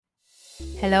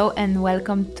Hello and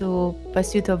welcome to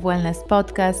Pursuit of Wellness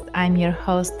podcast. I'm your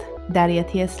host, Daria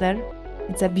Tiesler.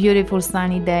 It's a beautiful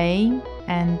sunny day,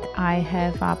 and I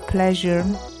have a pleasure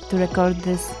to record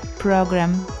this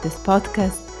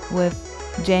podcast with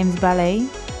James Ballet,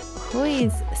 who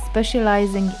is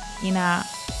specializing in a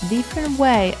different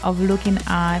way of looking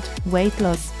at weight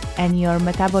loss and your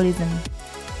metabolism.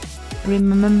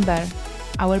 Remember,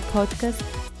 our podcast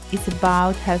is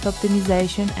about health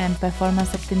optimization and performance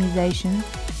optimization,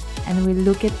 and we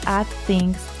look at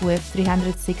things with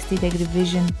 360-degree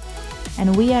vision,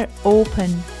 and we are open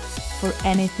for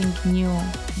anything new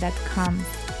that comes.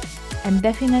 And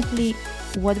definitely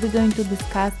what we're going to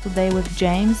discuss today with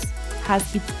James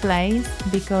has its place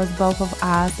because both of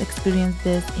us experienced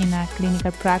this in a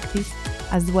clinical practice.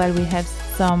 As well, we have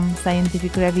some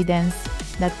scientific evidence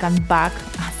that can back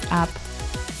us up.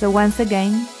 So once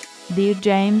again, dear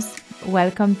James,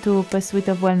 welcome to Pursuit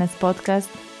of Wellness podcast.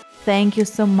 Thank you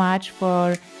so much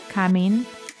for coming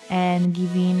and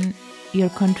giving your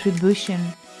contribution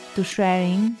to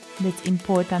sharing this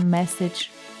important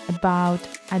message about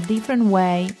a different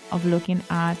way of looking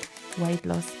at weight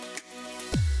loss.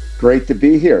 Great to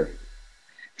be here.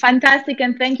 Fantastic,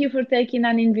 and thank you for taking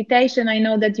an invitation. I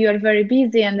know that you are very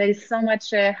busy and there is so much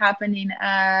happening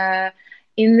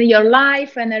in your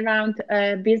life and around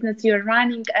business you're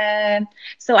running.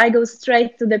 So I go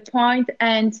straight to the point,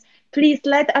 and please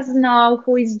let us know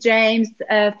who is James,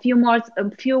 a few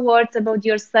words about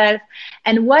yourself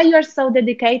and why you're so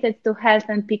dedicated to health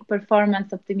and peak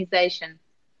performance optimization.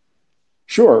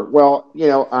 Sure. Well,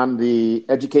 I'm the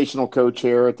educational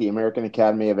co-chair at the American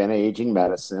Academy of Anti-Aging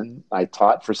Medicine. I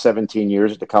taught for 17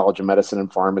 years at the College of Medicine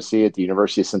and Pharmacy at the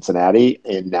University of Cincinnati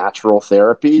in natural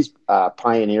therapies,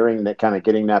 pioneering that, kind of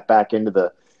getting that back into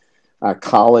the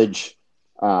college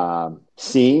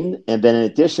scene. And then in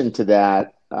addition to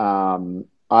that,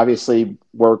 obviously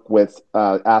work with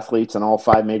athletes in all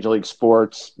 5 major league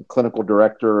sports, clinical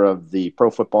director of the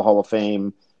Pro Football Hall of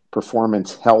Fame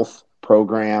Performance Health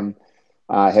Program.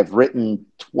 I have written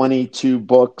 22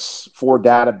 books, 4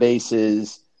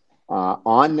 databases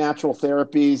on natural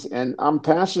therapies, and I'm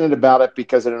passionate about it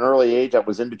because at an early age I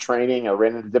was into training. I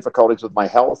ran into difficulties with my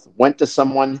health, went to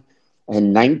someone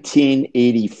in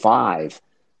 1985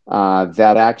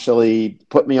 that actually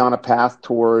put me on a path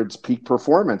towards peak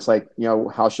performance. Like,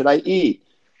 how should I eat?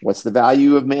 What's the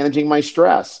value of managing my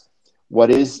stress?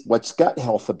 What's gut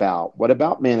health about? What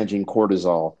about managing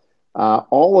cortisol?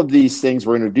 All of these things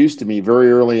were introduced to me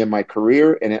very early in my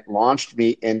career, and it launched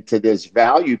me into this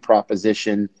value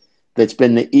proposition that's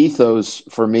been the ethos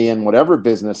for me in whatever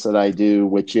business that I do,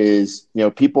 which is,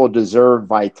 people deserve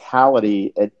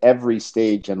vitality at every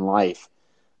stage in life.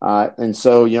 And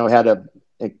so, had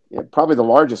probably the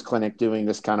largest clinic doing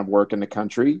this kind of work in the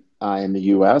country, in the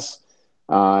U.S.,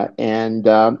 and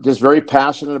just very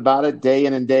passionate about it day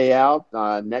in and day out.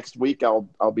 Next week,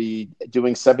 I'll be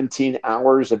doing 17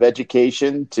 hours of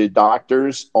education to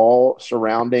doctors, all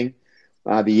surrounding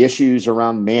the issues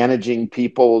around managing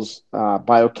people's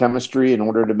biochemistry in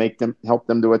order to help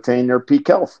them to attain their peak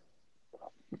health.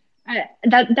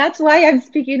 That's why I'm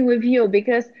speaking with you,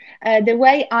 because the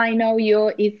way I know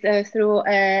you is through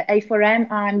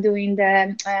A4M. I'm doing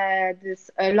this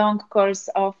long course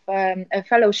of a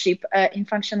fellowship in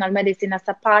functional medicine as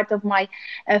a part of my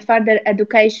further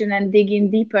education and digging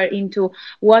deeper into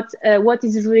what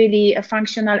is really a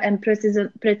functional and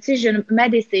precision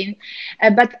medicine.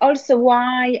 But also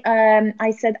why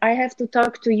I said I have to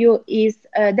talk to you is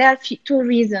there are 2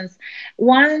 reasons.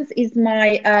 One is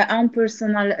my own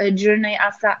personal journey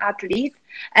as an athlete,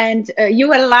 and you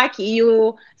were lucky.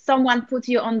 Someone put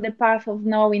you on the path of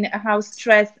knowing how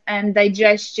stress and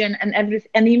digestion and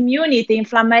immunity,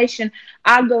 inflammation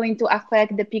are going to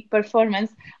affect the peak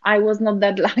performance. I was not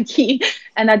that lucky,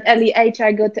 and at early age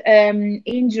I got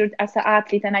injured as an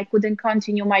athlete, and I couldn't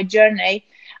continue my journey.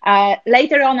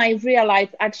 Later on, I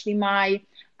realized actually my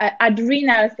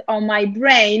adrenals on my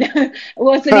brain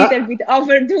was a little bit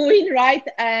overdoing, right?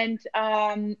 And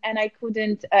I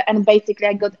couldn't, and basically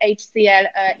I got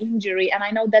HCL injury. And I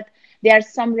know that there are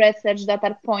some research that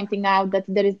are pointing out that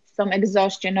there is some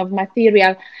exhaustion of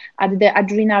material at the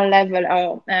adrenal level,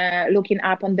 or looking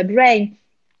up on the brain.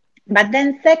 But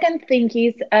then second thing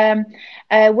is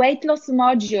a weight loss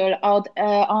module out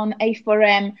on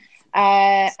A4M.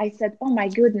 I said, oh my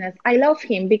goodness, I love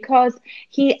him because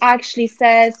he actually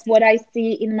says what I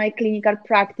see in my clinical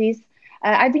practice.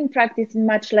 I've been practicing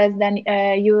much less than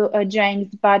you, James,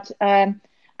 but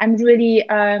I'm really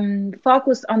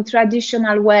focused on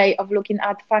traditional way of looking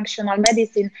at functional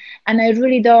medicine, and I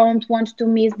really don't want to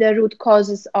miss the root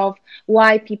causes of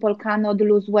why people cannot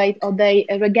lose weight or they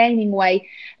are regaining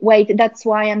weight. That's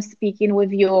why I'm speaking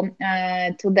with you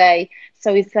today.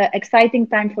 So it's an exciting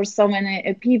time for so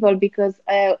many people, because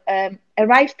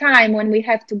arrive time when we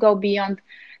have to go beyond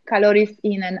calories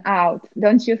in and out.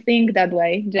 Don't you think that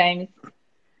way, James?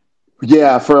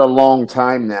 Yeah, for a long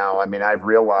time now. I mean, I've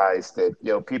realized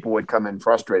that, people would come in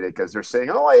frustrated because they're saying,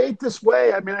 "Oh, I ate this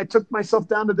way. I mean, I took myself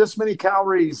down to this many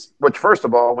calories." Which, first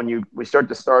of all, when we start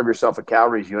to starve yourself of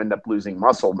calories, you end up losing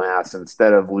muscle mass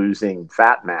instead of losing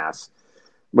fat mass,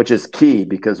 which is key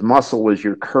because muscle is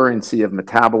your currency of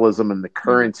metabolism and the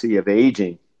currency of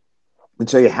aging. And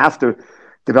so you have to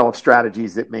develop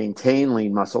strategies that maintain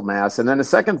lean muscle mass. And then the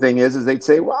second thing is they'd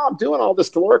say, "Well, I'm doing all this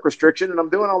caloric restriction and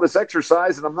I'm doing all this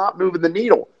exercise and I'm not moving the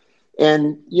needle."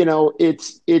 And,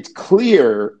 it's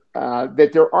clear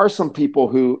that there are some people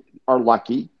who are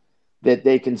lucky that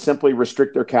they can simply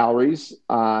restrict their calories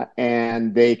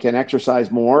and they can exercise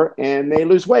more and they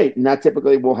lose weight. And that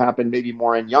typically will happen maybe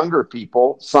more in younger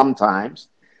people sometimes.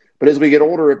 But as we get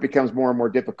older, it becomes more and more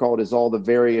difficult as all the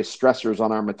various stressors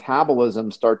on our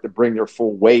metabolism start to bring their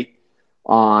full weight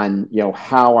on,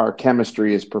 how our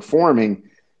chemistry is performing.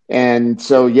 And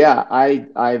so, yeah,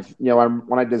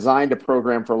 when I designed a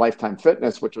program for Lifetime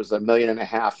Fitness, which was 1.5 million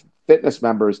fitness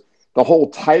members, the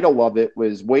whole title of it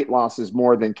was "Weight Loss is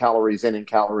More Than Calories In and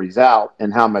Calories Out,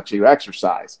 and How Much You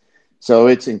Exercise." So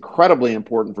it's incredibly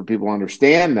important for people to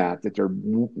understand that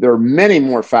there are many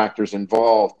more factors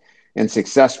involved and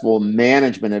successful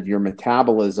management of your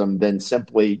metabolism than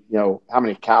simply, how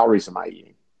many calories am I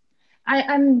eating?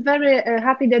 I'm very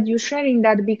happy that you're sharing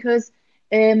that, because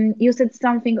you said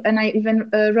something, and I even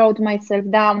wrote myself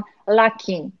down,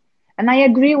 lucky. And I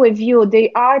agree with you. There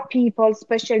are people,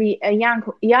 especially a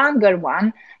younger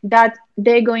one, that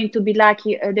they're going to be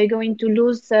lucky. They're going to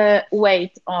lose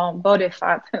weight or body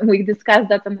fat. We discussed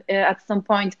that at some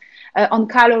point on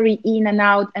calorie in and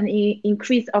out and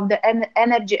increase of the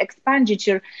energy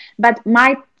expenditure. But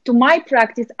to my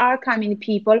practice are coming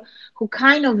people who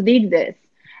kind of did this,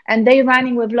 and they're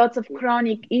running with lots of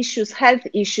chronic issues, health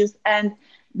issues, and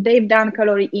they've done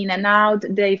calorie in and out.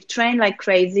 They've trained like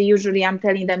crazy. Usually I'm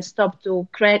telling them stop to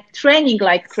training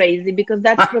like crazy, because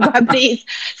that's probably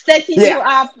setting you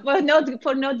up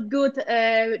for not good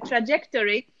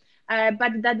trajectory.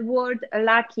 But that word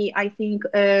lucky, I think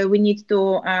we need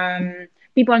to,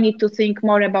 people need to think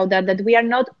more about that we are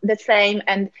not the same,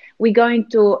 and we're going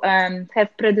to have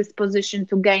predisposition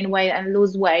to gain weight and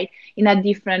lose weight in a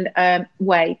different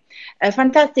way.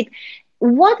 Fantastic.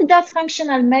 What does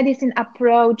functional medicine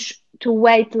approach to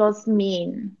weight loss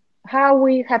mean? How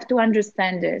we have to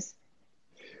understand this?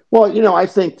 Well, I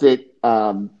think that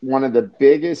one of the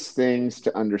biggest things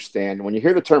to understand when you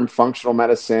hear the term functional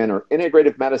medicine or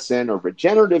integrative medicine or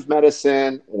regenerative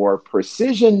medicine or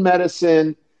precision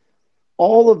medicine,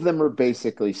 all of them are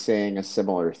basically saying a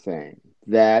similar thing,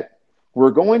 that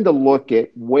we're going to look at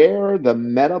where the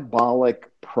metabolic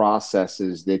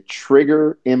processes that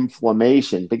trigger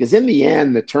inflammation, because in the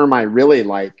end, the term I really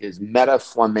like is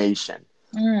metaflammation,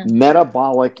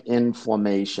 metabolic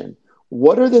inflammation.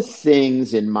 What are the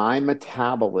things in my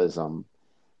metabolism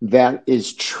that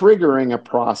is triggering a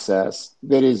process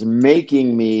that is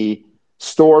making me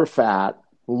store fat,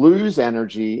 lose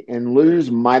energy, and lose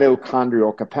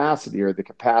mitochondrial capacity, or the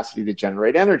capacity to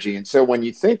generate energy? And so when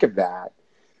you think of that,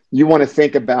 you want to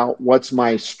think about what's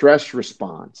my stress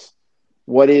response?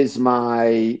 What is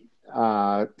my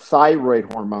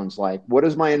thyroid hormones like? What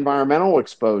is my environmental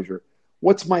exposure?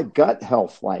 What's my gut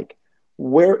health like?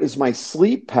 Where is my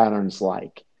sleep patterns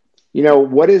like?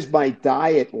 What is my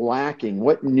diet lacking?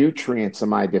 What nutrients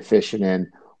am I deficient in?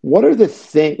 What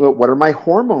are my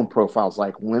hormone profiles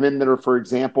like? Women that are, for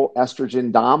example,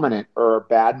 estrogen dominant or are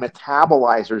bad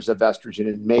metabolizers of estrogen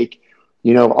and make, a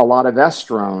lot of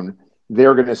estrone,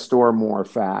 they're going to store more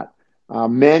fat.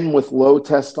 Men with low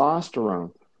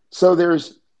testosterone. So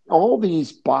there's all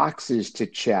these boxes to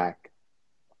check.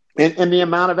 And the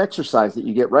amount of exercise that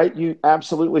you get, right? You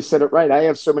absolutely said it right. I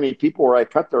have so many people where I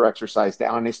cut their exercise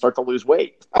down and they start to lose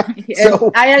weight.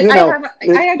 So, I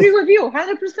agree with you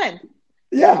 100%.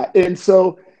 Yeah. And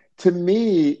so to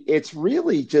me, it's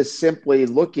really just simply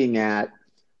looking at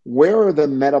where are the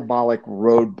metabolic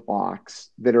roadblocks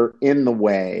that are in the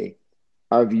way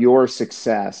of your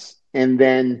success, and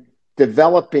then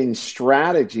developing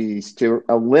strategies to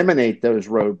eliminate those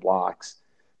roadblocks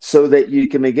so that you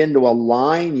can begin to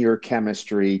align your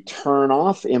chemistry, turn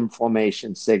off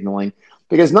inflammation signaling.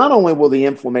 Because not only will the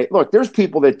inflammation, look, there's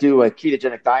people that do a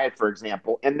ketogenic diet, for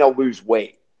example, and they'll lose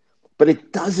weight. but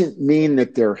it doesn't mean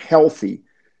that they're healthy.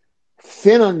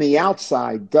 Thin on the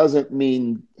outside doesn't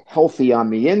mean healthy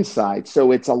on the inside.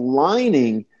 So it's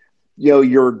aligning,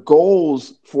 your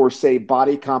goals for, say,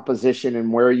 body composition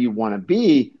and where you want to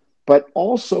be, but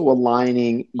also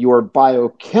aligning your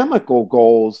biochemical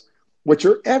goals, which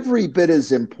are every bit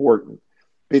as important,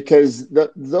 because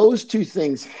those two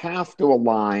things have to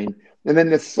align. And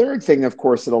then the third thing, of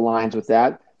course, that aligns with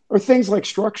that are things like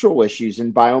structural issues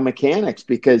and biomechanics,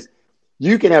 because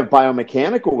you can have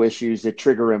biomechanical issues that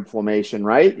trigger inflammation,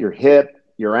 right? Your hip,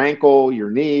 your ankle,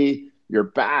 your knee, your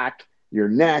back, your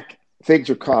neck. Things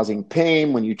are causing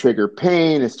pain. When you trigger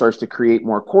pain, it starts to create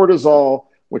more cortisol,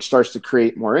 which starts to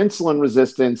create more insulin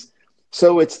resistance.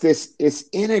 So it's this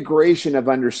integration of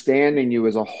understanding you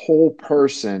as a whole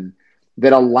person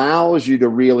that allows you to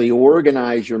really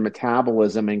organize your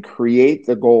metabolism and create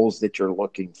the goals that you're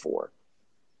looking for.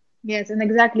 Yes, and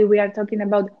exactly, we are talking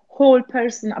about whole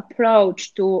person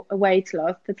approach to weight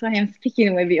loss. That's why I'm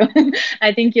speaking with you.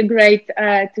 I think you're great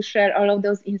to share all of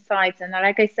those insights. And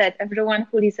like I said, everyone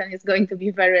who listens is going to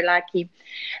be very lucky.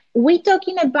 We're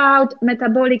talking about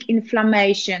metabolic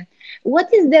inflammation.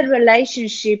 What is the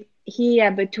relationship here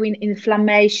between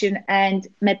inflammation and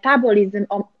metabolism,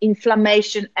 of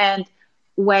inflammation and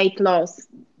weight loss?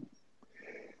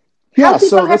 How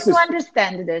people have to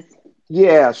understand this?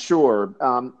 Yeah, sure.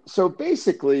 So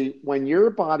basically, when your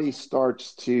body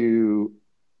starts to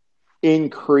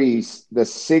increase the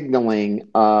signaling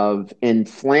of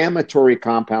inflammatory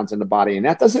compounds in the body, and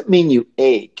that doesn't mean you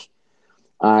ache.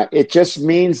 It just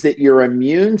means that your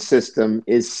immune system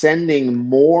is sending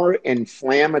more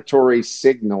inflammatory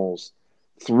signals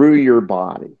through your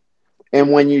body.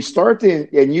 And when you start to,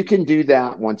 and you can do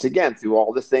that once again through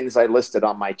all the things I listed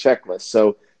on my checklist.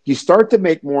 So you start to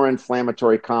make more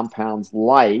inflammatory compounds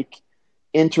like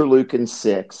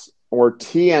interleukin-6 or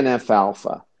TNF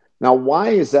alpha. Now, why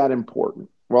is that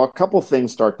important? Well, a couple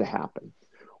things start to happen.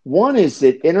 One is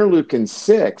that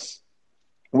interleukin-6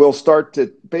 will start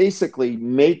to basically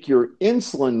make your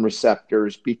insulin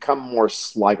receptors become more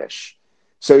sluggish.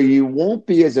 So you won't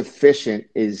be as efficient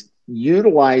as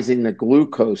utilizing the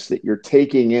glucose that you're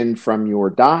taking in from your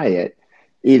diet,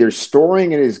 either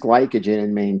storing it as glycogen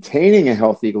and maintaining a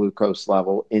healthy glucose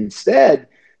level. Instead,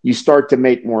 you start to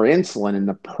make more insulin. And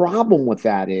the problem with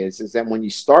that is that when you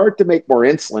start to make more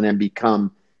insulin and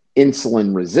become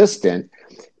insulin resistant,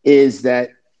 is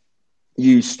that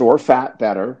you store fat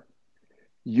better,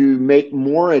 you make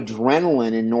more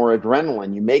adrenaline and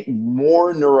noradrenaline, you make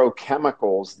more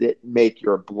neurochemicals that make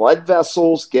your blood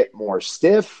vessels get more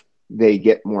stiff, they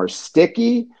get more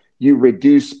sticky. You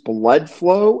reduce blood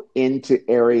flow into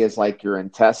areas like your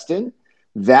intestine.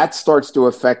 That starts to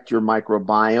affect your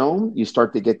microbiome. You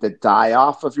start to get the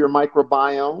die-off of your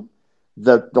microbiome.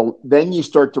 Then you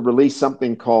start to release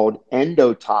something called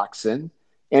endotoxin.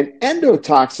 And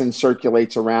endotoxin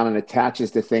circulates around and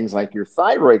attaches to things like your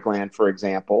thyroid gland, for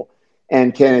example,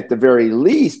 and can, at the very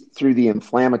least, through the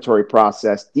inflammatory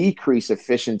process, decrease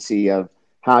efficiency of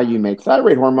how you make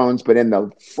thyroid hormones. But in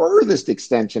the furthest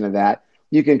extension of that,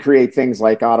 you can create things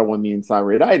like autoimmune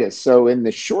thyroiditis. So in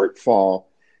the shortfall,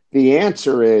 the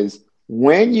answer is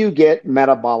when you get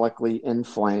metabolically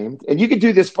inflamed, and you can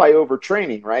do this by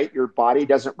overtraining, right? Your body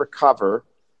doesn't recover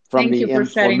from the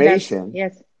inflammation.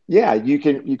 Yes. Yeah, you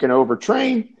can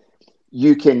overtrain.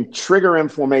 You can trigger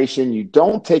inflammation. You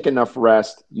don't take enough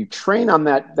rest. You train on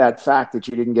that fact that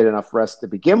you didn't get enough rest to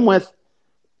begin with.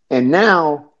 And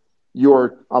now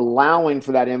you're allowing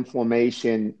for that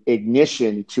inflammation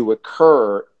ignition to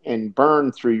occur and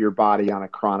burn through your body on a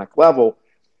chronic level.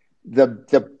 The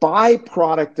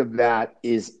byproduct of that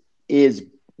is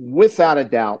without a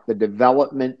doubt the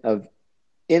development of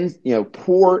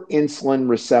poor insulin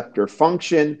receptor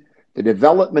function, the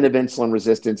development of insulin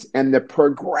resistance, and the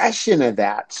progression of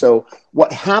that. So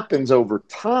what happens over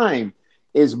time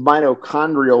is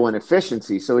mitochondrial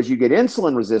inefficiency. So as you get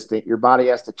insulin resistant, your body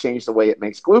has to change the way it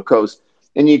makes glucose.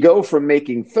 And you go from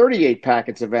making 38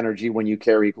 packets of energy when you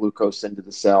carry glucose into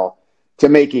the cell to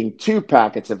making 2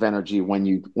 packets of energy when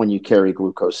you carry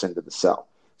glucose into the cell.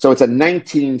 So it's a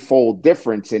 19-fold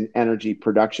difference in energy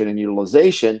production and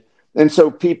utilization. And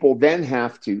so people then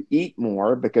have to eat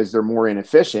more because they're more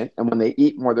inefficient. And when they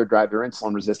eat more, they drive their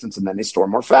insulin resistance, and then they store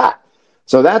more fat.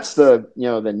 So that's it's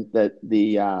kind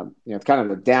of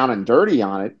the down and dirty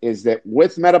on it, is that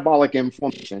with metabolic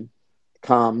inflammation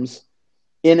comes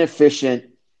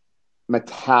inefficient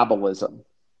metabolism.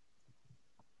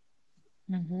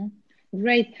 Mm-hmm.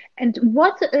 Great. And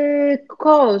what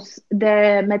causes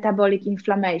the metabolic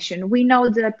inflammation? We know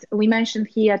that we mentioned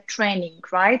here training,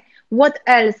 right? What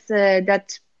else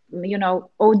that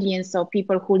audience or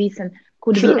people who listen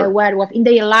could be Sure. aware of in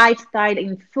their lifestyle,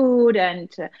 in food, and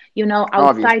Obvious.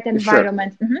 outside Sure.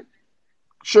 environment?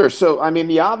 Sure. So, I mean,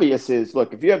 the obvious is,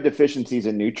 look, if you have deficiencies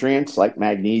in nutrients like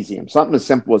magnesium, something as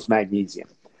simple as magnesium,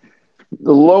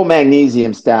 the low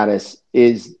magnesium status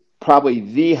is probably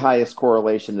the highest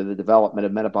correlation to the development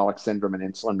of metabolic syndrome and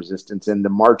insulin resistance and the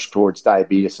march towards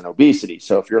diabetes and obesity.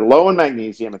 So if you're low in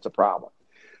magnesium, it's a problem.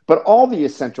 But all the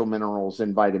essential minerals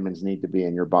and vitamins need to be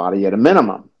in your body at a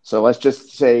minimum. So let's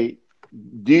just say,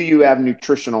 do you have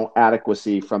nutritional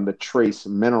adequacy from the trace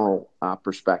mineral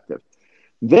perspective?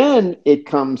 Then it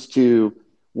comes to,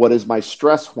 what is my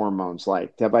stress hormones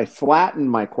like? Have I flattened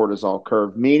my cortisol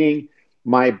curve? Meaning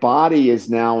my body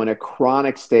is now in a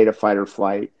chronic state of fight or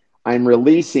flight. I'm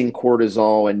releasing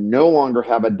cortisol and no longer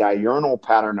have a diurnal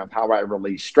pattern of how I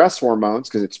release stress hormones,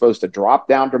 because it's supposed to drop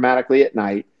down dramatically at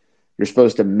night. You're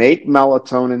supposed to make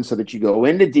melatonin so that you go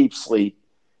into deep sleep,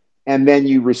 and then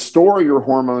you restore your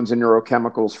hormones and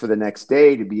neurochemicals for the next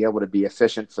day to be able to be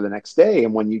efficient for the next day.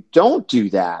 And when you don't do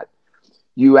that,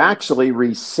 you actually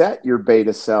reset your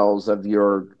beta cells of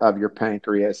your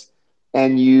pancreas,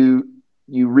 and you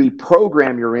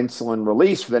reprogram your insulin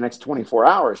release for the next 24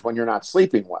 hours when you're not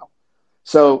sleeping well.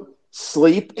 So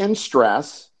sleep and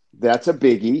stress, that's a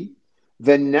biggie.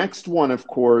 The next one, of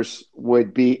course,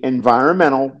 would be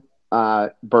environmental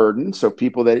burden. So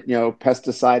people that,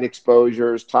 pesticide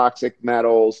exposures, toxic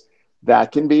metals,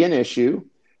 that can be an issue.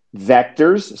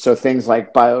 Vectors, so things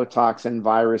like biotoxin,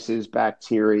 viruses,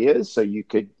 bacteria. So you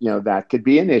could, that could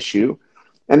be an issue.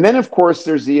 And then, of course,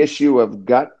 there's the issue of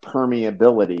gut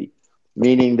permeability,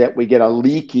 meaning that we get a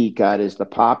leaky gut is the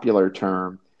popular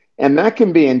term. And that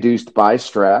can be induced by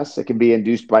stress. It can be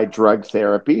induced by drug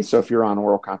therapy. So if you're on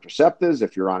oral contraceptives,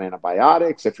 if you're on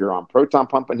antibiotics, if you're on proton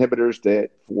pump inhibitors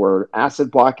for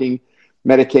acid blocking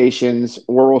medications,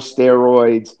 oral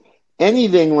steroids,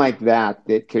 anything like that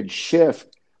could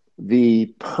shift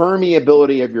the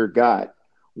permeability of your gut,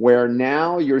 where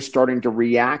now you're starting to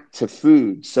react to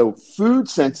food. So food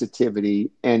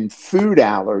sensitivity and food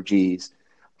allergies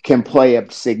can play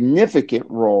a significant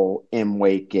role in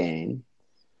weight gain.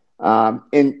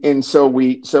 And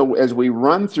so as we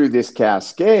run through this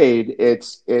cascade,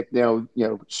 it's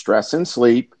stress and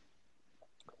sleep,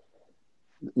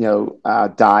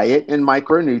 diet and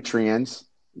micronutrients,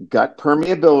 gut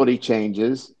permeability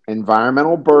changes,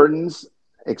 environmental burdens,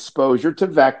 exposure to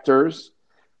vectors,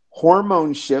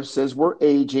 hormone shifts as we're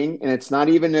aging. And it's not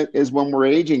even as when we're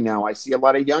aging now. I see a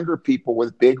lot of younger people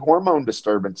with big hormone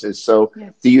disturbances. So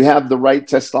yes. Do you have the right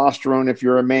testosterone if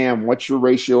you're a man? What's your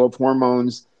ratio of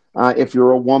hormones if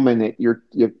you're a woman at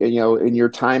in your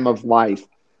time of life?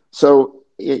 So,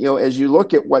 as you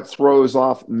look at what throws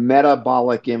off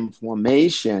metabolic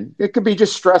inflammation, it could be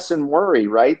just stress and worry,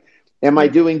 right? Am I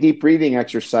doing deep breathing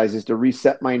exercises to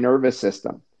reset my nervous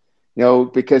system?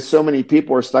 Because so many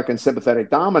people are stuck in sympathetic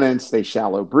dominance, they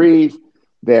shallow breathe,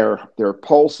 their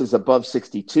pulse is above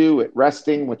 62 at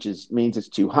resting, which means it's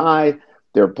too high.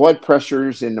 Their blood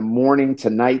pressures in the morning to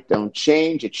night don't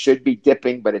change. It should be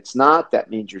dipping, but it's not. That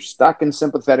means you're stuck in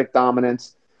sympathetic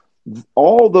dominance.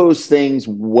 All those things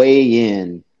weigh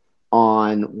in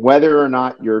on whether or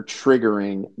not you're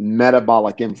triggering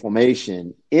metabolic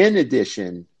inflammation, in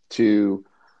addition to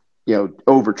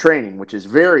overtraining, which is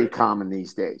very common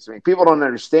these days. I mean, people don't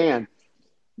understand,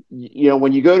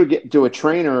 when you go to a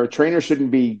trainer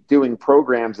shouldn't be doing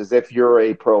programs as if you're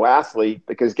a pro athlete,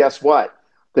 because guess what?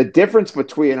 The difference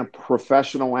between a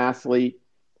professional athlete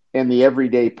and the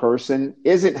everyday person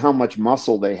isn't how much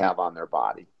muscle they have on their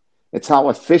body. It's how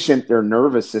efficient their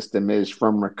nervous system is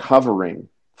from recovering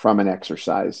from an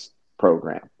exercise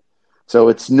program. So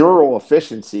it's neural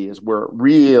efficiency is where it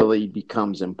really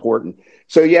becomes important.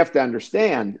 So you have to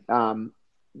understand,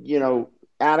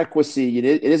 adequacy,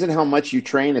 it isn't how much you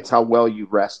train, it's how well you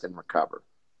rest and recover.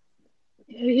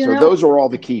 Those are all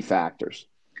the key factors.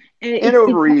 And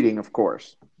overeating, of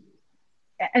course.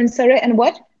 And sorry, and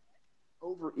what?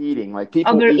 Overeating. Like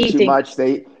people eat too much.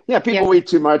 People eat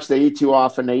too much. They eat too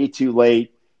often. They eat too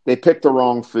late. They pick the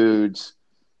wrong foods.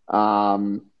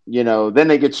 Then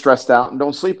they get stressed out and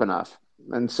don't sleep enough.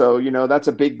 And so, that's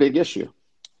a big, big issue.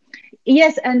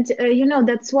 Yes, and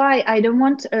that's why I don't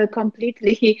want to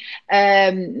completely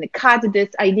cut this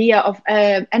idea of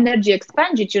energy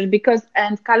expenditure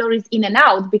and calories in and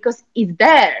out, because it's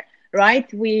there, right?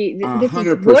 This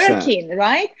is working,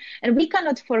 right? And we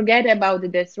cannot forget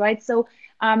about this, right? So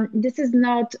this is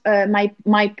not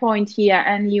my point here,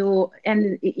 and you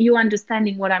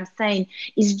understanding what I'm saying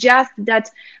is just that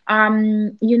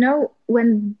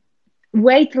when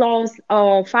weight loss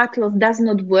or fat loss does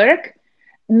not work,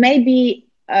 maybe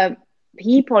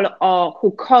people or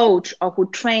who coach or who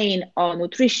train or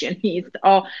nutritionists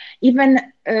or even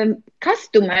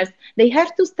customers, they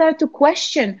have to start to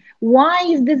question, why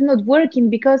is this not working?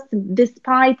 Because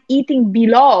despite eating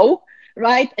below,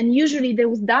 right, and usually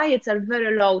those diets are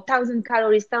very low, 1,000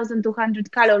 calories,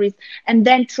 1,200 calories, and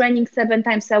then training 7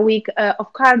 times a week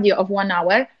of cardio of 1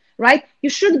 hour, right, you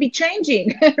should be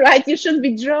changing, right, you should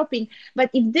be dropping.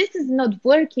 But if this is not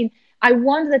working, I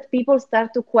want that people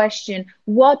start to question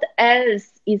what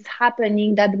else is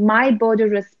happening that my body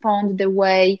responds the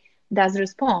way it does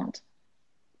respond.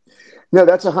 No,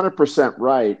 that's 100%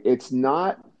 right. It's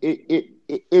not,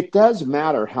 it does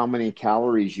matter how many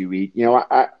calories you eat. You know,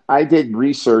 I did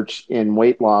research in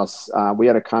weight loss. We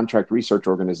had a contract research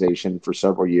organization for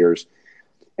several years.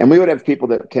 And we would have people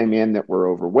that came in that were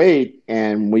overweight,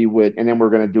 and then we're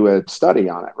going to do a study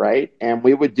on it, right? And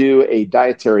we would do a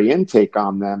dietary intake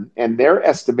on them, and their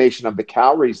estimation of the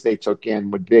calories they took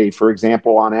in would be, for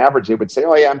example, on average, they would say,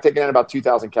 oh yeah, I'm taking in about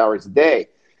 2,000 calories a day.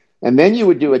 And then you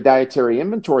would do a dietary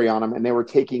inventory on them, and they were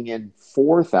taking in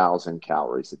 4,000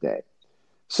 calories a day.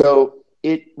 So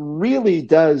it really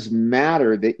does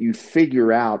matter that you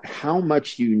figure out how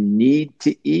much you need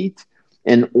to eat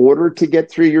in order to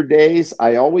get through your days.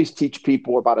 I always teach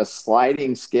people about a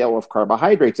sliding scale of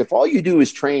carbohydrates. If all you do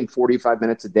is train 45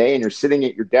 minutes a day and you're sitting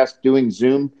at your desk doing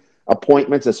Zoom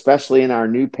appointments, especially in our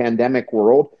new pandemic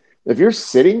world, if you're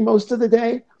sitting most of the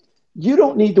day, you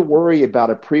don't need to worry about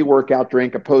a pre-workout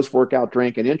drink, a post-workout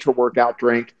drink, an intra-workout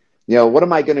drink. You know, what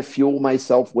am I going to fuel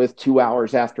myself with 2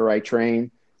 hours after I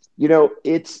train? You know,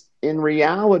 it's in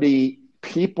reality,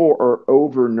 people are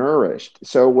overnourished.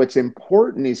 So what's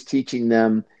important is teaching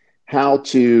them how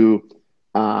to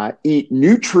eat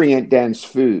nutrient-dense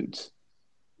foods.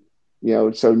 You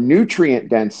know, so nutrient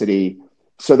density.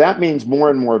 So that means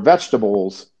more and more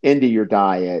vegetables into your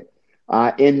diet,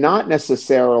 and not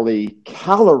necessarily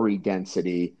calorie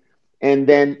density. And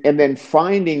then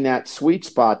finding that sweet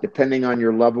spot depending on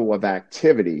your level of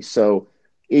activity. So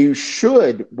you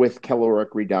should, with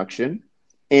caloric reduction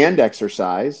and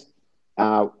exercise,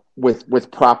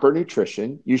 with proper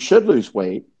nutrition, you should lose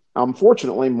weight.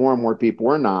 Unfortunately, more and more people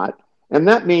are not. And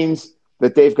that means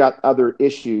that they've got other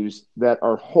issues that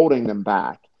are holding them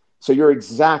back. So you're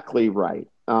exactly right.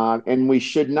 And we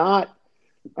shouldn't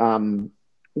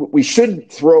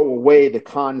throw away the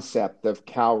concept of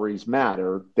calories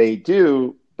matter. They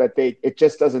do, but it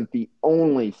just doesn't the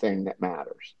only thing that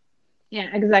matters. Yeah,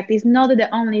 exactly. It's not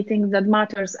the only thing that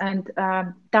matters. And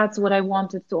that's what I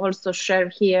wanted to also share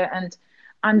here and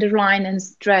underline and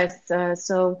stress.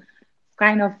 So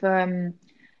kind of, there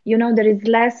is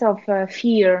less of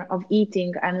fear of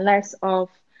eating and less of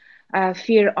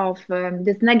fear of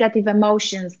these negative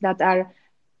emotions that are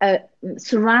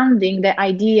surrounding the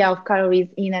idea of calories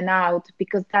in and out,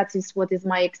 because that is what is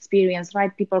my experience,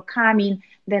 right? People come in,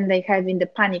 then they having the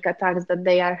panic attacks that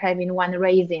they are having one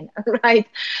raisin, right?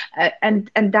 And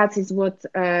that is what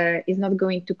is not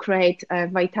going to create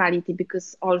vitality,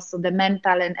 because also the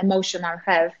mental and emotional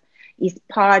health is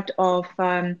part of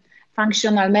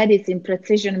functional medicine,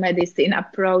 precision medicine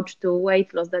approach to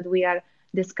weight loss that we are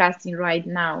discussing right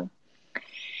now.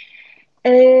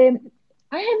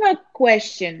 I have a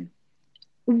question.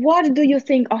 What do you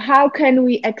think, or how can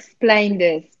we explain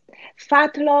this?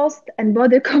 Fat loss and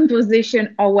body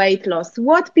composition or weight loss?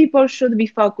 What people should be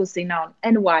focusing on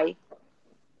and why?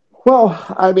 Well,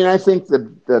 I mean, I think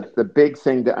the big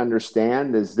thing to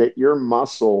understand is that your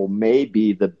muscle may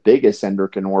be the biggest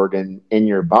endocrine organ in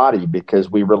your body because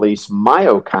we release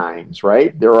myokines,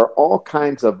 right? There are all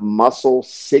kinds of muscle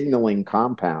signaling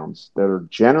compounds that are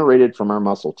generated from our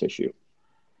muscle tissue.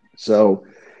 So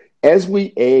as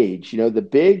we age, the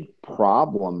big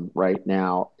problem right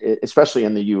now, especially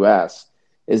in the US,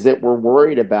 is that we're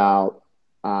worried about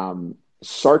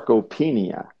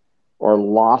sarcopenia, or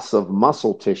loss of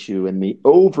muscle tissue in the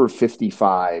over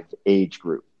 55 age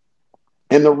group.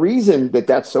 And the reason that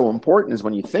that's so important is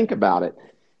when you think about it,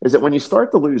 is that when you start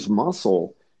to lose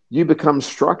muscle, you become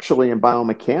structurally and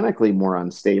biomechanically more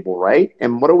unstable, right?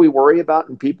 And what do we worry about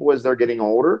in people as they're getting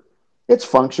older? It's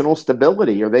functional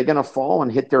stability. Are they going to fall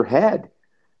and hit their head?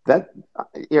 Are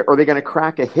they going to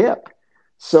crack a hip?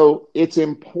 So it's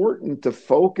important to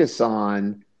focus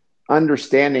on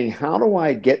understanding, how do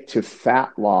I get to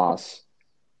fat loss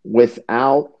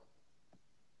without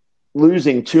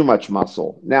losing too much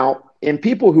muscle? Now, in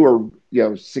people who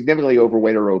are significantly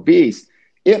overweight or obese,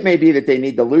 it may be that they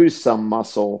need to lose some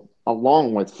muscle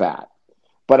along with fat.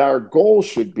 But our goal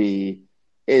should be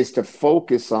is to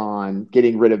focus on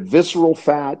getting rid of visceral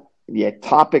fat, the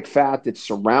ectopic fat that's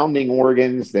surrounding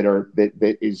organs and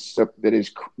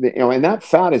that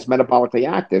fat is metabolically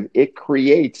active. It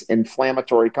creates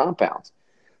inflammatory compounds.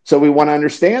 So we want to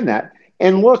understand that.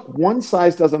 And look, one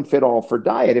size doesn't fit all for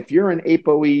diet. If you're an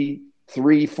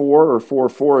ApoE3, 4 or 4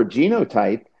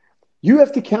 genotype, you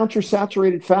have to count your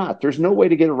saturated fat. There's no way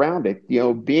to get around it.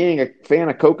 Being a fan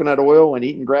of coconut oil and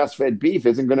eating grass-fed beef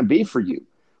isn't going to be for you.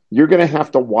 You're going to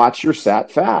have to watch your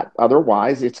sat fat.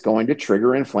 Otherwise, it's going to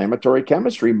trigger inflammatory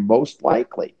chemistry, most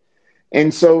likely.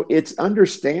 And so it's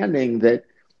understanding that,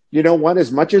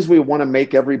 as much as we want to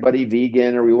make everybody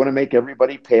vegan, or we want to make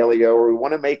everybody paleo, or we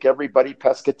want to make everybody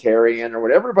pescatarian, or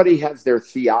whatever everybody has their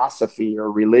theosophy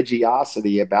or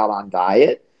religiosity about on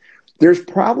diet, there's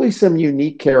probably some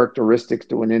unique characteristics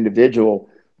to an individual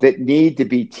that need to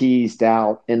be teased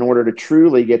out in order to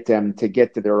truly get them to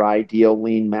get to their ideal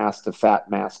lean mass to fat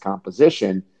mass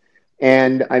composition.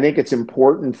 And I think it's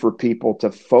important for people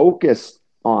to focus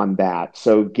on that.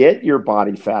 So get your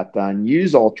body fat done,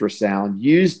 use ultrasound,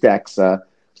 use DEXA,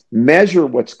 measure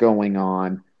what's going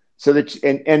on, so that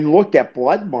and look at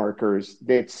blood markers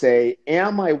that say,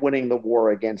 am I winning the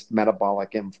war against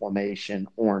metabolic inflammation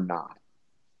or not?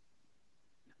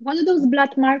 One of those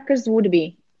blood markers would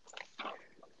be?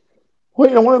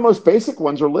 Well, one of the most basic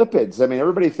ones are lipids. I mean,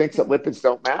 everybody thinks that lipids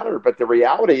don't matter, but the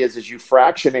reality is you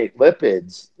fractionate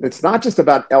lipids. It's not just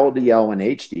about LDL and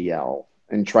HDL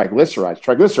and triglycerides.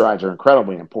 Triglycerides are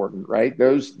incredibly important, right?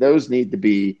 Those need to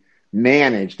be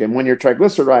managed. And when your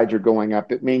triglycerides are going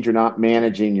up, it means you're not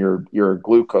managing your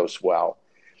glucose well.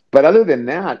 But other than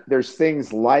that, there's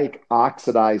things like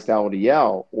oxidized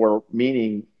LDL, or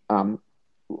meaning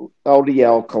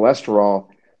LDL cholesterol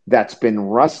that's been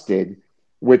rusted,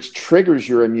 which triggers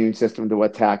your immune system to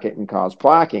attack it and cause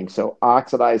plaquing. So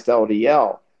oxidized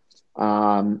LDL,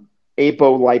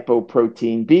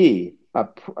 apolipoprotein B,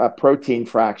 a protein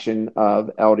fraction of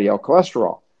LDL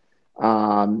cholesterol.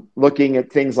 Looking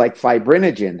at things like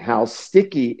fibrinogen, how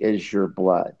sticky is your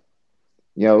blood?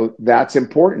 That's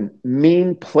important.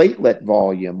 Mean platelet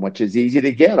volume, which is easy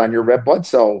to get on your red blood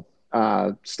cell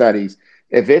studies.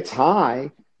 If it's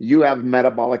high, you have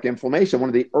metabolic inflammation. One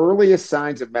of the earliest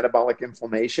signs of metabolic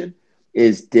inflammation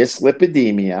is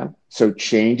dyslipidemia, so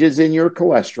changes in your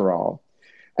cholesterol.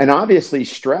 And obviously,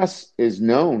 stress is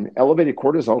known. Elevated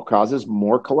cortisol causes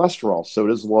more cholesterol. So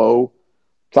does low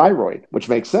thyroid, which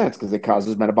makes sense because it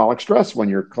causes metabolic stress when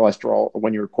your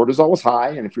cortisol is high.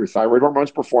 And if your thyroid hormone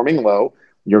is performing low,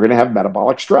 you're going to have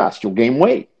metabolic stress. You'll gain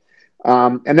weight.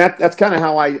 And that's kind of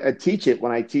how I teach it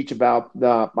when I teach about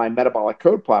my metabolic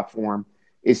code platform,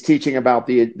 is teaching about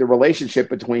the relationship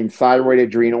between thyroid,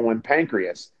 adrenal, and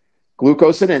pancreas,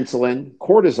 glucose and insulin,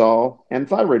 cortisol, and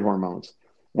thyroid hormones.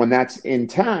 When that's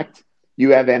intact,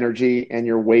 you have energy and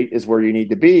your weight is where you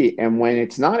need to be. And when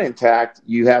it's not intact,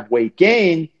 you have weight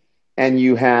gain and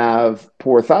you have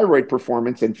poor thyroid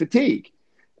performance and fatigue.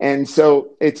 And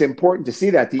so it's important to see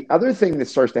that. The other thing that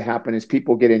starts to happen is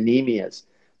people get anemias.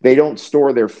 They don't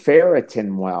store their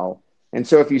ferritin well. And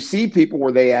so if you see people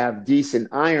where they have decent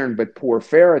iron but poor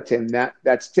ferritin,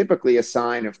 that's typically a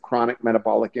sign of chronic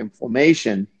metabolic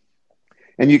inflammation.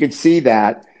 And you can see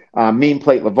that mean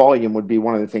platelet volume would be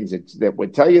one of the things that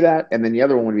would tell you that. And then the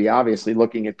other one would be obviously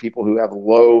looking at people who have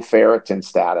low ferritin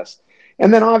status.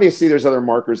 And then obviously there's other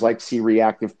markers like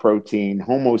C-reactive protein,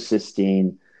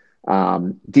 homocysteine,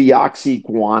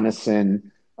 deoxyguanosine.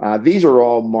 These are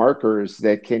all markers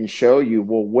that can show you,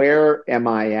 well, where am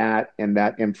I at in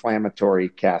that inflammatory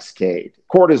cascade?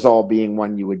 Cortisol being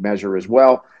one you would measure as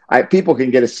well. People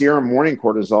can get a serum morning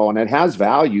cortisol, and it has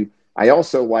value. I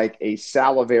also like a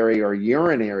salivary or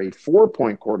urinary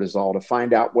 4-point cortisol to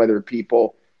find out whether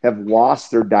people have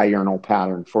lost their diurnal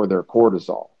pattern for their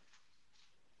cortisol.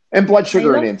 And blood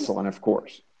sugar and insulin, of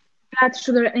course. Blood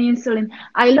sugar and insulin.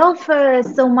 I love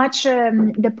so much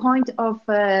the point of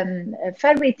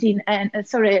ferritin and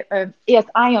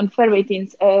ion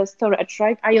ferritin storage,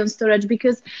 right? Ion storage,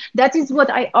 because that is what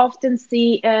I often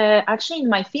see actually in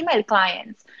my female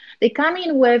clients. They come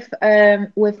in with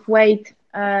weight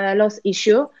loss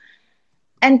issue,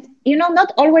 and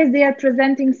not always they are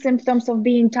presenting symptoms of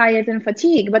being tired and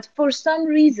fatigued, but for some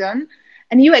reason.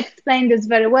 And you explained this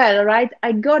very well, right?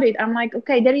 I got it. I'm like,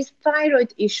 okay, there is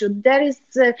thyroid issue. There is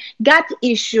gut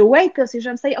issue, weight loss issue.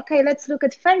 I'm saying, okay, let's look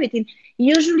at ferritin.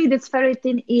 Usually this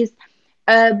ferritin is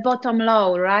bottom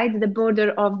low, right? The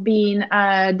border of being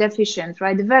deficient,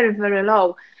 right? Very, very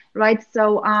low, right?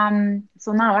 So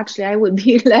now actually I would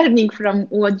be learning from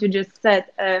what you just said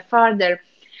further.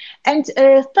 And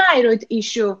thyroid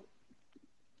issue.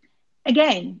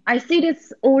 Again, I see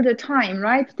this all the time,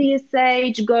 right?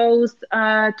 TSH goes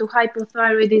to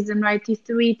hypothyroidism, right?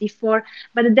 T3, T4,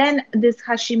 but then this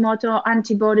Hashimoto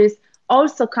antibodies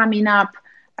also coming up,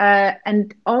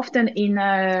 and often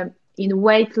in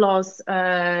weight loss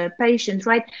patients,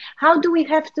 right? How do we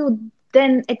have to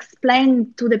then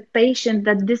explain to the patient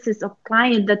that this is a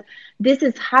client, that this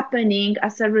is happening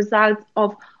as a result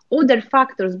of other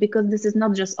factors, because this is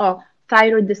not just, oh,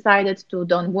 thyroid decided to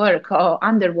don't work or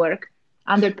Yeah.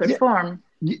 underperform.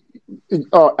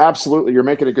 Oh, absolutely. You're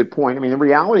making a good point. I mean, the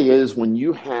reality is when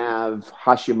you have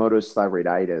Hashimoto's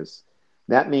thyroiditis,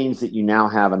 that means that you now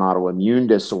have an autoimmune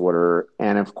disorder.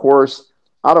 And of course,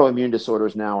 autoimmune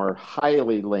disorders now are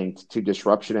highly linked to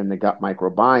disruption in the gut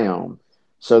microbiome,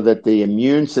 so that the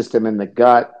immune system in the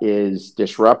gut is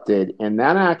disrupted. And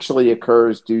that actually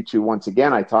occurs due to, once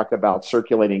again, I talked about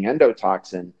circulating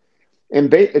endotoxin. And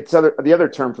the other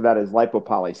term for that is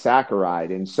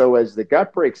lipopolysaccharide. And so as the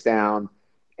gut breaks down,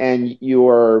 and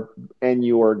your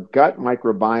gut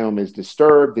microbiome is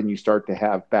disturbed, and you start to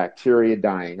have bacteria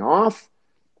dying off,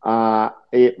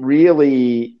 it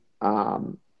really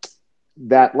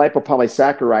that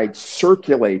lipopolysaccharide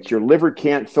circulates. Your liver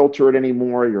can't filter it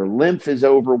anymore. Your lymph is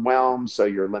overwhelmed, so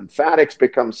your lymphatics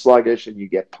become sluggish, and you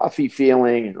get puffy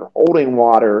feeling, and you're holding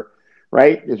water.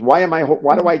 Right? Why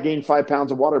do I gain 5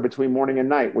 pounds of water between morning and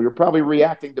night? Well, you're probably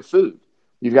reacting to food.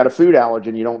 You've got a food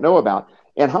allergen you don't know about.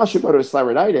 And Hashimoto's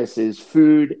thyroiditis is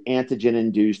food antigen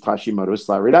induced Hashimoto's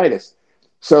thyroiditis.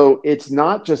 So it's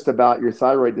not just about your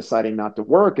thyroid deciding not to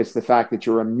work. It's the fact that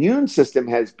your immune system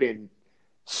has been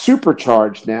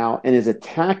supercharged now and is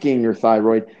attacking your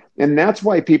thyroid. And that's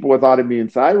why people with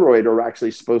autoimmune thyroid are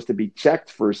actually supposed to be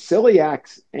checked for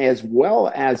celiac as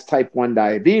well as type 1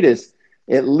 diabetes,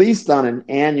 at least on an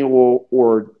annual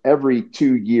or every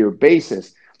 2-year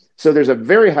basis. So there's a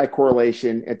very high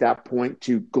correlation at that point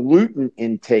to gluten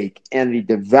intake and the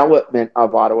development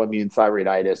of autoimmune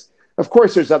thyroiditis. Of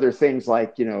course, there's other things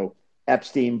like,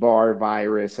 Epstein-Barr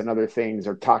virus and other things,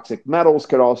 or toxic metals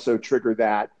could also trigger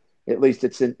that. At least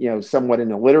it's somewhat in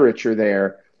the literature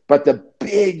there. But the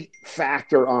big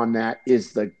factor on that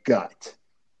is the gut.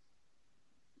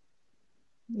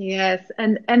 Yes,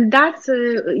 and that's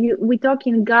we talk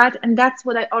in gut, and that's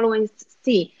what I always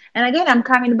see. And again, I'm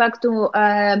coming back to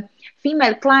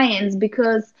female clients,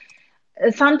 because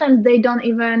sometimes they don't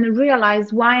even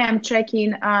realize why I'm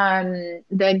checking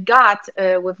the gut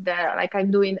with the, like,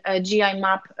 I'm doing a GI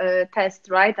map test,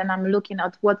 right? And I'm looking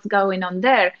at what's going on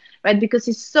there, right? Because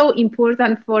it's so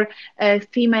important for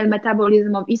female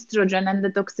metabolism of estrogen and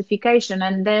detoxification.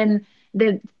 And then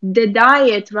the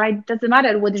diet, right? Doesn't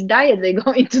matter which diet they're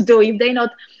going to do if they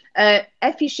not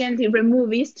efficiently remove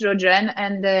estrogen,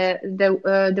 and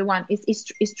the one is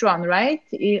estrone, right?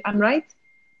 I'm right?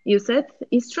 You said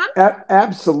estrone?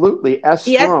 Absolutely, Yes,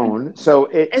 estrone. So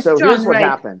here's estrone, what right.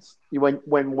 happens when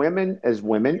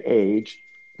women age,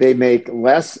 they make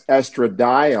less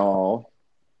estradiol.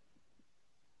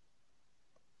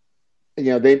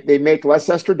 They make less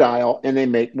estradiol and they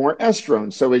make more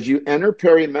estrone. So as you enter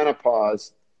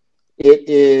perimenopause, it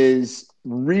is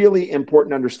really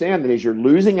important to understand that as you're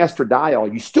losing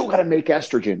estradiol, you still got to make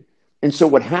estrogen. And so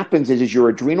what happens is your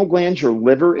adrenal glands, your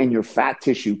liver, and your fat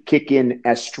tissue kick in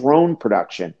estrone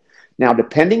production. Now,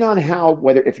 depending on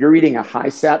if you're eating a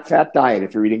high fat diet,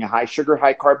 if you're eating a high sugar,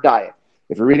 high carb diet,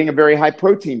 if you're eating a very high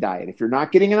protein diet, if you're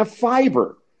not getting enough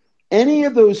fiber, any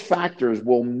of those factors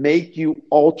will make you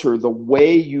alter the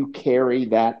way you carry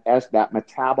that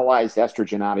metabolized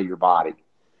estrogen out of your body.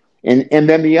 And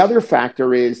then the other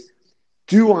factor is,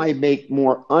 do I make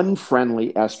more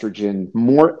unfriendly estrogen,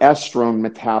 more estrone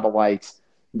metabolites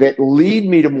that lead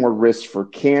me to more risk for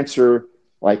cancer,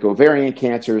 like ovarian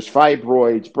cancers,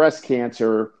 fibroids, breast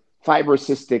cancer,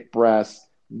 fibrocystic breast,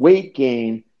 weight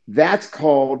gain? That's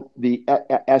called the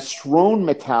estrone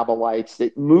metabolites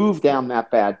that move down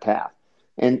that bad path.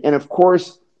 And of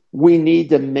course, we need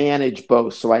to manage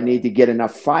both. So I need to get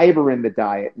enough fiber in the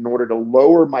diet in order to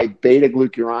lower my beta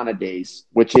glucuronidase,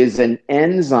 which is an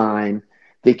enzyme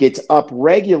that gets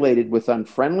upregulated with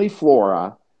unfriendly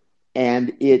flora,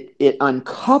 and it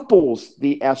uncouples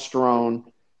the estrone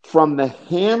from the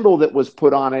handle that was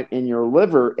put on it in your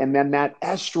liver, and then that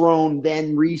estrone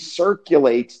then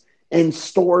recirculates and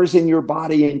stores in your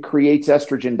body and creates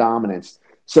estrogen dominance.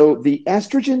 So the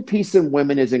estrogen piece in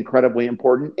women is incredibly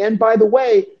important. And by the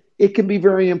way, it can be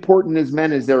very important as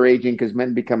men as they're aging, because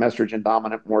men become estrogen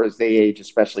dominant more as they age,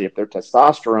 especially if their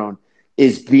testosterone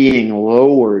is being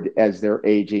lowered as they're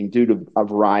aging due to a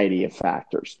variety of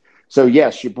factors. So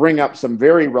yes, you bring up some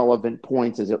very relevant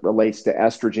points as it relates to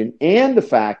estrogen and the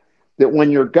fact that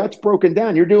when your gut's broken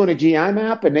down, you're doing a GI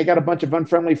map and they got a bunch of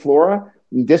unfriendly flora,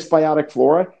 dysbiotic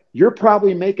flora, you're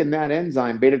probably making that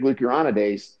enzyme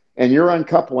beta-glucuronidase and you're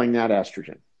uncoupling that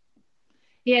estrogen.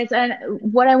 Yes, and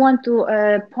what I want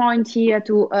to point here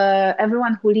to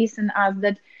everyone who listen us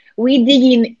that we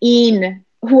digging in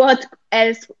what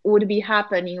else would be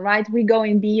happening, right? We're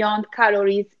going beyond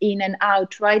calories in and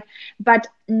out, right? But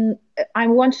I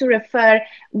want to refer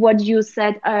what you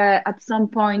said at some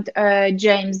point,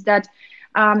 James, that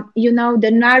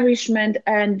the nourishment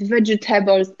and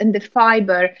vegetables and the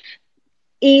fiber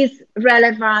is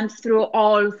relevant through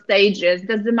all stages.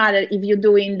 Doesn't matter if you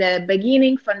do in the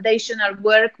beginning, foundational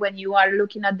work, when you are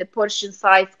looking at the portion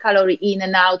size, calorie in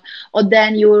and out, or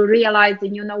then you realize,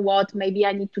 and you know what, maybe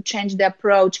I need to change the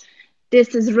approach.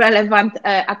 This is relevant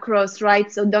across,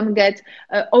 right? So don't get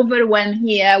overwhelmed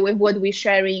here with what we're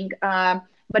sharing,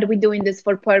 but we're doing this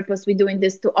for purpose. We're doing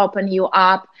this to open you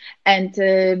up.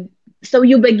 And so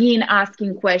you begin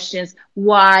asking questions,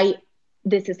 why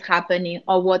this is happening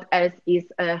or what else is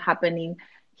happening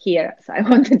here. So I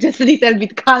want to just a little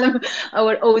bit calm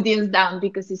our audience down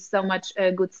because it's so much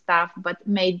good stuff, but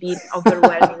maybe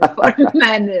overwhelming for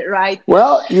many, right?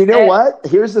 Well, you know what?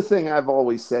 Here's the thing I've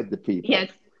always said to people.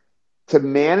 Yes. To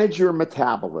manage your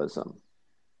metabolism,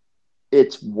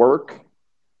 it's work,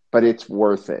 but it's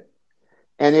worth it.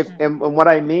 And and what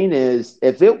I mean is,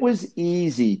 if it was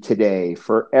easy today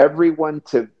for everyone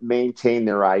to maintain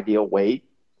their ideal weight,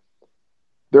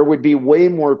 there would be way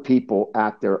more people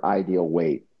at their ideal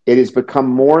weight. It has become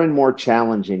more and more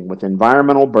challenging with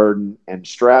environmental burden and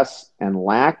stress and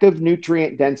lack of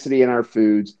nutrient density in our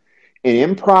foods and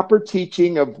improper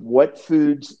teaching of what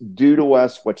foods do to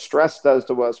us, what stress does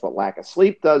to us, what lack of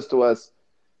sleep does to us.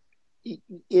 I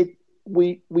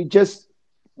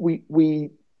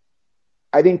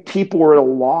think people are at a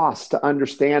loss to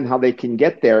understand how they can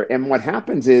get there. And what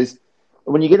happens is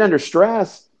when you get under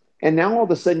stress, and now all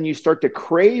of a sudden you start to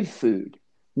crave food,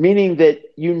 meaning that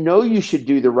you should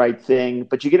do the right thing,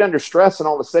 but you get under stress and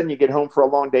all of a sudden you get home for a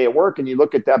long day at work and you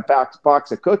look at that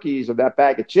box of cookies or that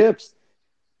bag of chips.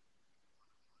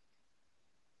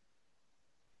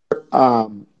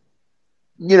 The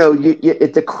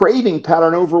craving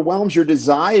pattern overwhelms your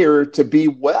desire to be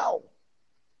well.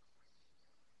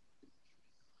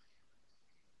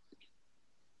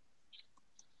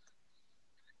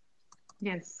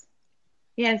 Yes,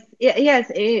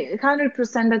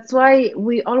 100%. That's why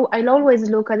I'll always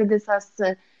look at this as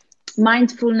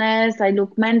mindfulness. I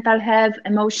look mental health,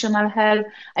 emotional health.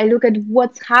 I look at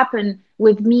what's happened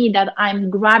with me that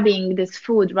I'm grabbing this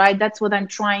food, right? That's what I'm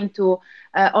trying to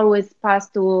always pass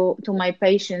to my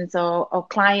patients or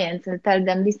clients and tell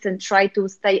them, listen, try to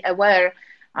stay aware.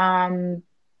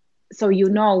 So you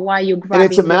know why you grab. And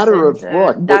it's a matter of,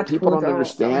 look, what people don't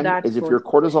understand is if your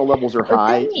cortisol levels are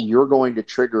high, you're going to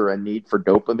trigger a need for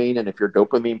dopamine. And if your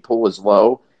dopamine pool is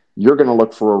low, you're going to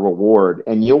look for a reward.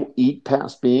 And you'll eat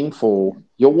past being full.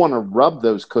 You'll want to rub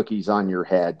those cookies on your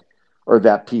head or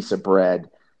that piece of bread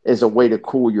as a way to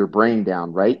cool your brain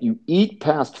down, right? You eat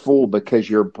past full because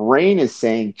your brain is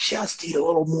saying, just eat a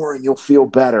little more and you'll feel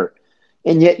better.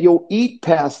 And yet you'll eat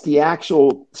past the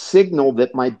actual signal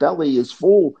that my belly is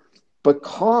full,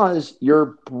 because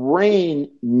your brain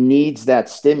needs that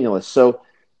stimulus. So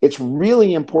it's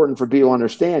really important for people to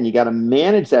understand you got to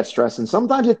manage that stress. And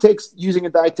sometimes it takes using a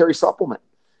dietary supplement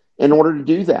in order to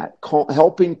do that,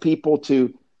 helping people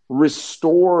to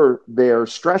restore their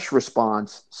stress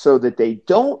response so that they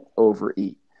don't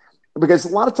overeat. Because a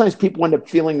lot of times people end up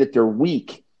feeling that they're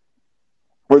weak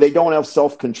or they don't have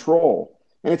self-control.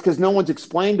 And it's because no one's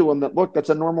explained to them that, look,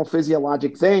 that's a normal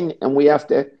physiologic thing. And we have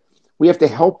to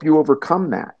help you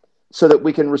overcome that so that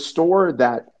we can restore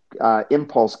that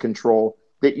impulse control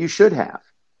that you should have.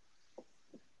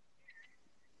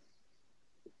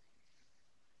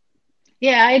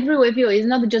 Yeah, I agree with you. It's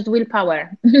not just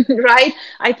willpower, right?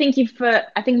 I think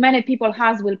many people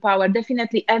has willpower.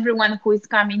 Definitely everyone who is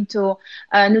coming to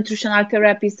nutritional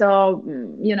therapist or,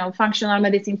 functional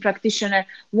medicine practitioner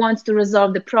wants to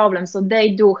resolve the problem. So they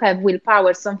do have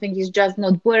willpower. Something is just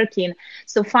not working.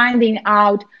 So finding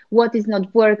out what is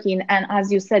not working, and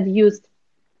as you said, use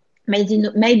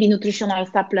maybe nutritional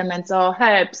supplements or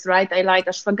herbs, right? I like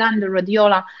ashwagandha,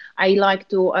 rhodiola. I like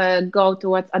to go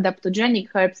towards adaptogenic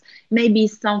herbs. Maybe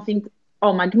something,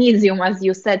 or magnesium, as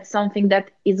you said, something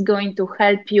that is going to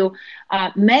help you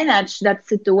manage that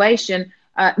situation,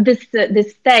 this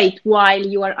state while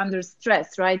you are under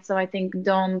stress, right? So I think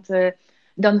don't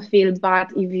feel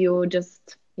bad if you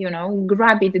just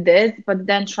grab this, but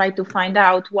then try to find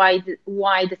out why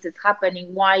this is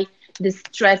happening, why the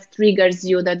stress triggers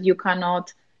you that you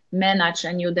cannot manage,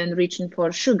 and you then reaching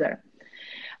for sugar.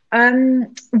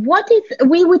 What is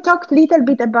we talked a little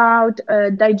bit about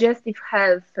digestive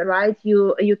health, right?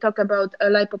 You talk about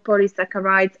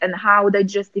lipopolysaccharides and how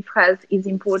digestive health is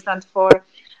important for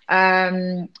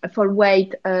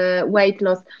weight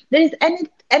loss. There is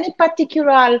any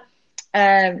particular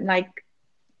like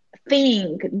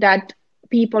thing that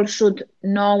people should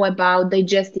know about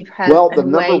digestive health Well, the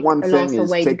and number weight one thing loss or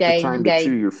is weight take the time to chew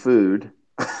gain? your food.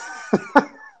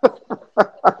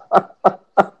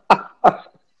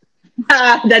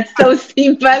 That's so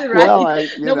simple, Well, right?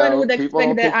 No one would people expect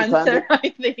don't the take the time to answer, I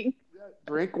think.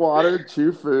 drink water,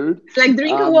 chew food. It's like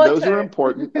drinking Those are water.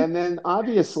 important. And then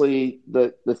obviously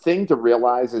the thing to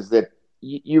realize is that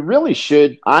you really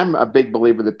should. I'm a big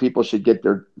believer that people should get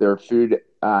their food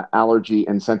allergy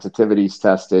and sensitivities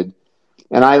tested.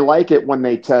 And I like it when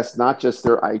they test not just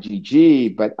their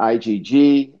IgG, but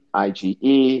IgG,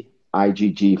 IgE,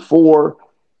 IgG4,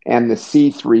 and the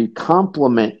C3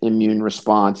 complement immune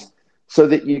response so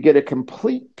that you get a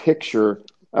complete picture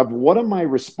of what am I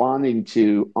responding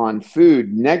to on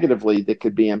food negatively that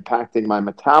could be impacting my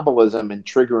metabolism and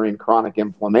triggering chronic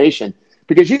inflammation.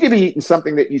 Because you could be eating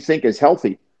something that you think is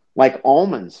healthy, like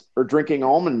almonds or drinking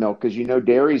almond milk because you know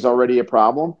dairy is already a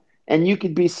problem. And you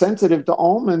could be sensitive to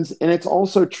almonds and it's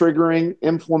also triggering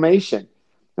inflammation.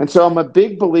 And so I'm a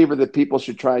big believer that people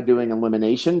should try doing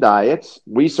elimination diets.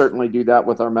 We certainly do that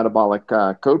with our metabolic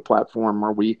code platform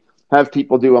where we have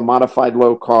people do a modified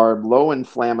low carb, low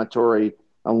inflammatory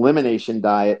elimination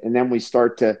diet. And then we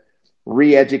start to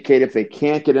re-educate if they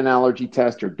can't get an allergy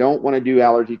test or don't want to do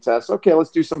allergy tests. Okay,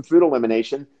 let's do some food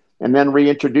elimination and then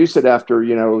reintroduce it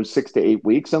after, 6 to 8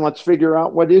 weeks. And let's figure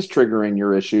out what is triggering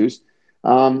your issues.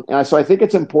 So I think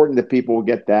it's important that people will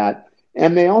get that.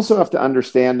 And they also have to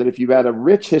understand that if you've had a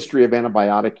rich history of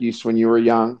antibiotic use when you were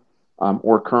young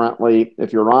or currently,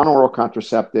 if you're on oral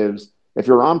contraceptives, if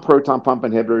you're on proton pump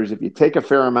inhibitors, if you take a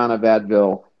fair amount of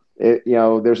Advil,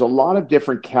 there's a lot of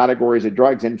different categories of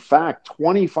drugs. In fact,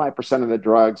 25% of the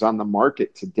drugs on the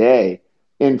market today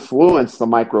influence the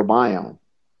microbiome.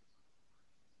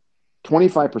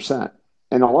 25%.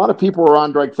 And a lot of people are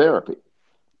on drug therapy.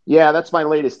 Yeah, that's my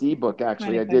latest ebook,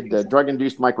 actually. 25%. I did the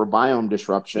drug-induced microbiome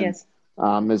disruption. Yes.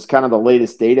 Is kind of the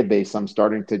latest database I'm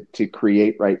starting to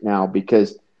create right now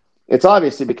because it's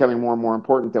obviously becoming more and more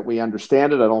important that we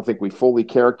understand it. I don't think we fully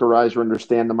characterize or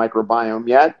understand the microbiome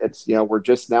yet. It's, we're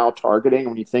just now targeting.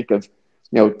 When you think of,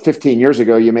 15 years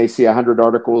ago, you may see 100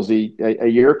 articles a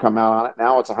year come out on it.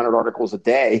 Now it's 100 articles a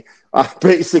day,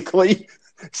 basically.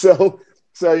 So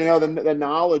the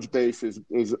knowledge base is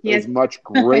Yes. much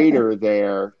greater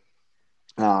there,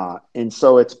 and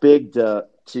so it's big to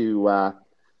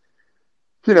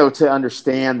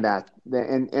understand that,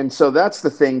 and so that's the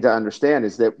thing to understand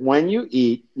is that when you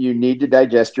eat, you need to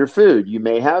digest your food. You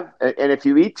may have, and if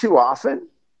you eat too often,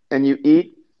 and you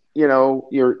eat,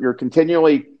 you're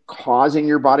continually causing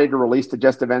your body to release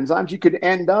digestive enzymes, you could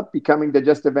end up becoming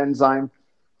digestive enzyme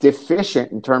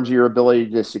deficient in terms of your ability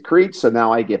to secrete. So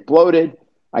now I get bloated,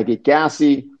 I get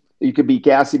gassy. You could be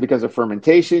gassy because of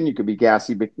fermentation. You could be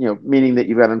gassy, meaning that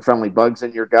you've got unfriendly bugs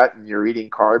in your gut and you're eating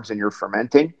carbs and you're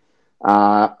fermenting.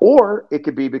 Or it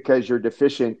could be because you're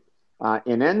deficient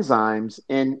in enzymes.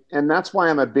 And that's why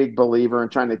I'm a big believer in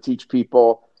trying to teach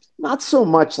people, not so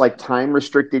much like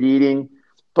time-restricted eating,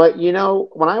 but,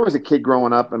 when I was a kid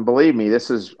growing up, and believe me, this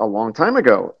is a long time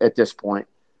ago at this point,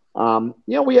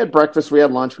 we had breakfast, we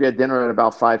had lunch, we had dinner at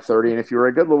about 5:30. And if you were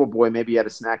a good little boy, maybe you had a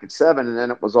snack at 7 and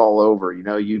then it was all over.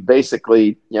 You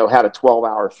basically, had a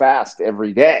 12-hour fast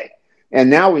every day. And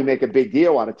now we make a big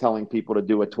deal out of telling people to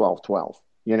do a 12-12.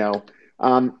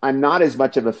 I'm not as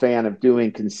much of a fan of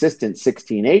doing consistent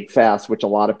 16-8 fasts, which a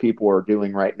lot of people are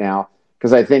doing right now,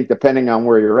 because I think depending on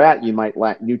where you're at, you might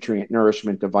lack nutrient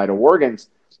nourishment to vital organs.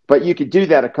 But you could do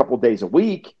that a couple days a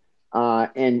week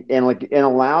and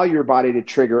allow your body to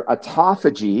trigger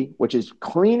autophagy, which is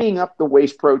cleaning up the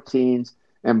waste proteins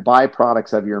and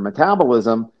byproducts of your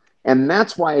metabolism. And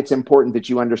that's why it's important that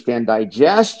you understand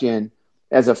digestion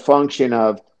as a function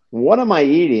of what am I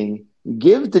eating,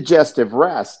 give digestive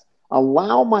rest,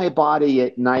 allow my body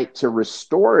at night to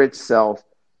restore itself,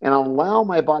 and allow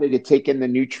my body to take in the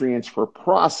nutrients for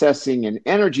processing and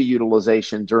energy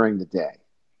utilization during the day.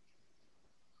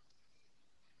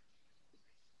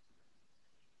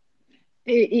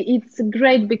 It's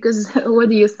great because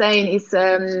what you're saying is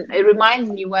it reminds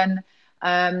me when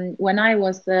I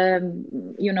was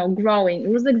growing, it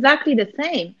was exactly the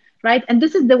same, right? And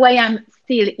this is the way I'm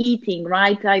still eating,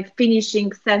 right? I'm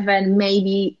finishing 7,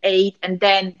 maybe 8, and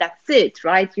then that's it,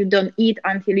 right? You don't eat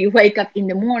until you wake up in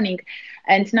the morning.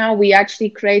 And now we actually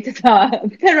created a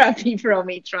therapy from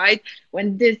it, right?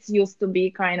 When this used to be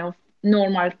kind of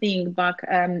normal thing back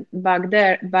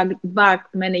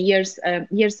many years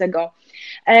ago.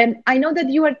 I know that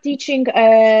you are teaching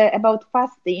about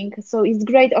fasting, so it's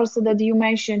great also that you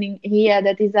mentioning here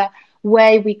that is a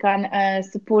way we can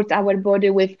support our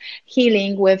body with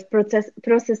healing, with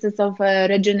processes of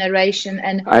regeneration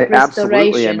and I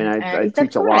absolutely. I mean, restoration. I Is that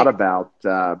teach a lot correct? about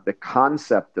the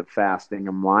concept of fasting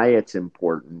and why it's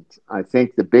important. I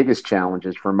think the biggest challenge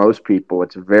is for most people,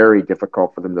 it's very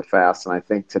difficult for them to fast. And I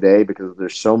think today, because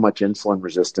there's so much insulin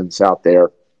resistance out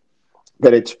there,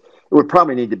 that it would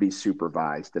probably need to be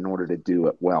supervised in order to do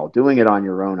it well. Doing it on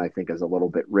your own, I think, is a little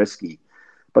bit risky.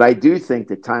 But I do think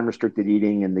that time restricted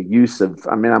eating and the use of,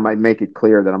 I mean, I might make it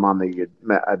clear that I'm on the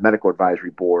medical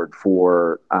advisory board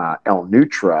for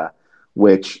L-Nutra,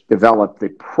 which developed the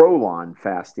Prolon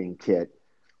fasting kit,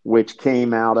 which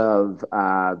came out of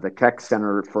the Keck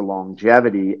Center for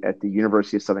Longevity at the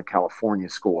University of Southern California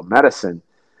School of Medicine.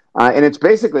 And it's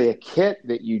basically a kit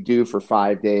that you do for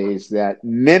 5 days that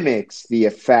mimics the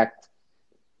effect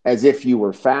as if you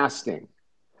were fasting.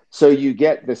 So you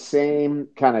get the same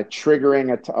kind of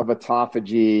triggering of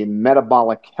autophagy,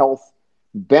 metabolic health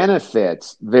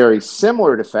benefits, very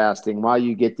similar to fasting, while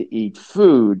you get to eat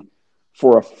food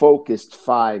for a focused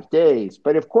 5 days.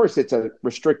 But of course, it's a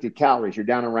restricted calories. You're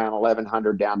down around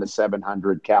 1,100 down to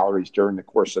 700 calories during the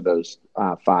course of those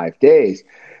 5 days.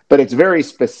 But it's very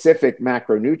specific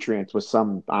macronutrients with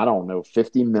some, I don't know,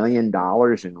 $50 million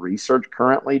in research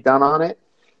currently done on it.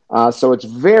 So it's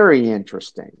very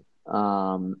interesting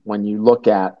when you look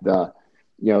at the,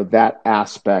 that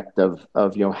aspect of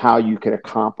how you could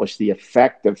accomplish the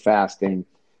effect of fasting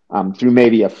through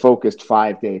maybe a focused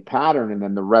 5 day pattern, and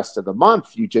then the rest of the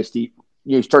month you just eat.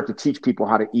 You start to teach people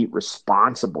how to eat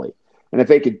responsibly, and if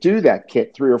they could do that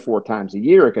kit 3 or 4 times a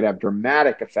year, it could have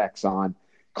dramatic effects on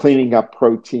cleaning up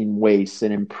protein waste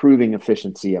and improving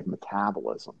efficiency of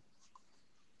metabolism.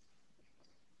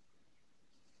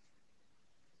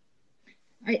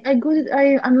 I'm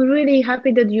really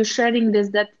happy that you're sharing this,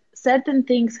 that certain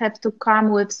things have to come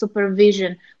with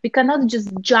supervision. We cannot just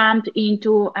jump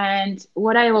into, and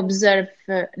what I observe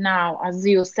now, as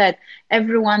you said,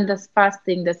 everyone does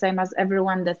fasting the same as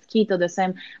everyone does keto, the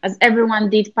same as everyone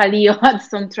did paleo at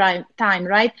some time,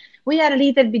 right? We are a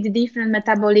little bit different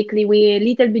metabolically, we are a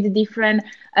little bit different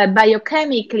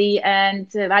biochemically, and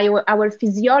our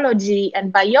physiology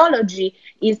and biology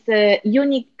is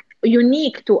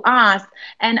unique to us.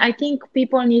 And I think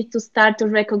people need to start to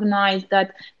recognize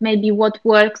that maybe what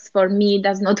works for me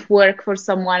does not work for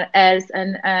someone else,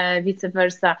 and vice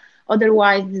versa.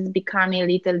 Otherwise this is becoming a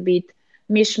little bit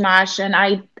mishmash. And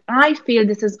I feel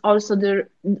this is also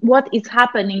what is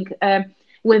happening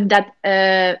with that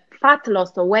fat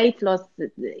loss or weight loss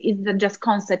is just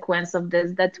consequence of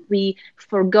this, that we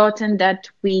forgotten that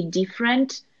we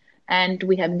different, and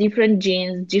we have different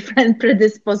genes, different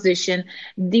predisposition,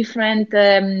 different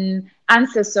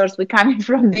ancestors. We're coming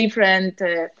from different,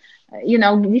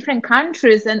 different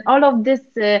countries, and all of this,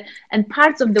 and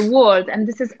parts of the world. And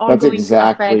this is all That's going to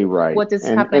exactly affect right. what is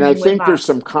And I happening with think there's us.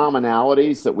 some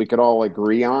commonalities that we could all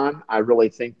agree on. I really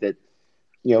think that,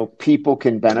 people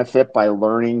can benefit by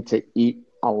learning to eat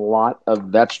a lot of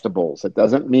vegetables. It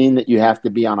doesn't mean that you have to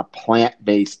be on a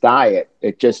plant-based diet.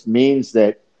 It just means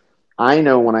that I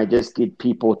know when I just get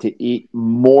people to eat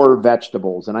more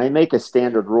vegetables, and I make a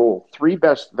standard rule, 3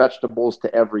 best vegetables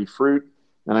to every fruit,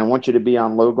 and I want you to be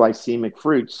on low glycemic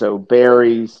fruits. So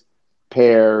berries,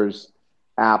 pears,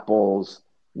 apples,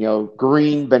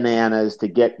 green bananas to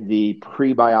get the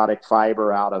prebiotic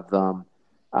fiber out of them.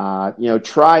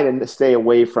 Try to stay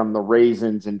away from the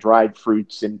raisins and dried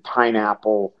fruits and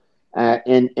pineapple,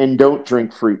 and don't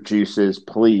drink fruit juices,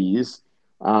 please.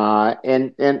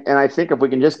 And I think if we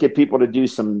can just get people to do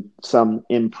some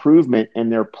improvement in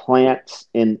their plants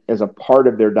as a part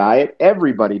of their diet,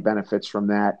 everybody benefits from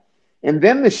that. And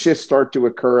then the shifts start to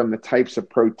occur in the types of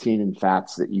protein and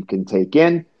fats that you can take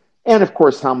in, and of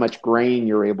course how much grain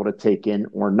you're able to take in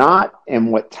or not,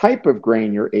 and what type of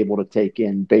grain you're able to take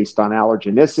in based on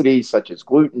allergenicity, such as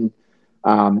gluten.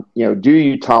 Do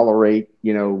you tolerate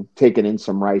taking in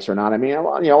some rice or not? I mean, a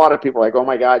lot of people are like, oh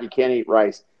my God, you can't eat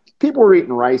rice. People were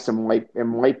eating rice and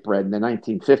white bread in the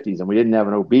 1950s, and we didn't have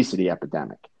an obesity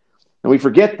epidemic. And we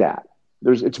forget that.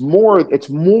 It's more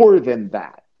than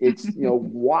that. It's,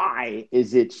 why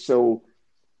is it so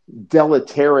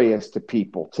deleterious to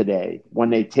people today when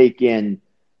they take in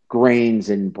grains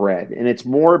and bread? And it's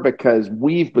more because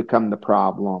we've become the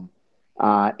problem.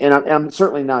 And I'm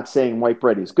certainly not saying white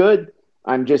bread is good.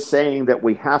 I'm just saying that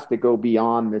we have to go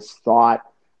beyond this thought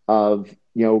of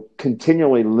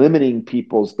continually limiting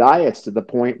people's diets to the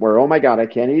point where, oh my God, I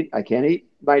can't eat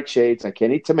nightshades, I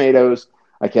can't eat tomatoes,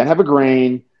 I can't have a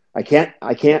grain. I can't.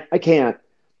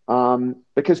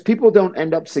 Because people don't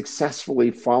end up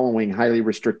successfully following highly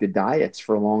restricted diets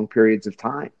for long periods of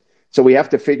time. So we have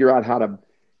to figure out how to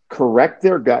correct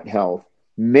their gut health,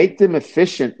 make them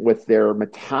efficient with their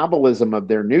metabolism of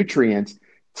their nutrients,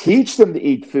 teach them to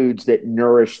eat foods that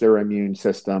nourish their immune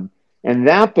system. And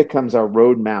that becomes our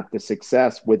roadmap to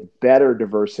success with better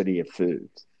diversity of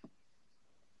foods.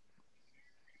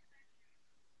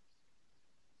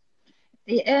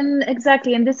 And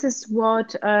exactly, and this is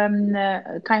what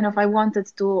kind of I wanted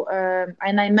to,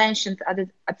 and I mentioned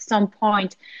at some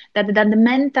point that the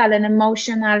mental and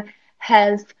emotional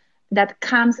health that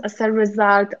comes as a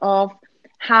result of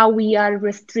how we are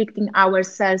restricting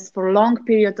ourselves for a long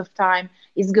period of time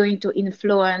is going to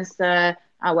influence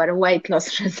our weight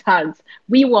loss results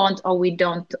we want or we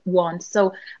don't want.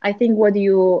 So I think what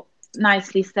you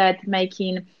nicely said,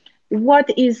 making what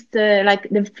is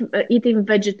the eating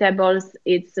vegetables,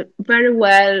 it's very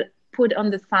well put on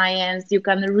the science. You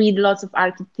can read lots of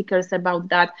articles about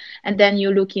that, and then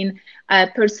you look in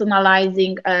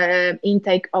personalizing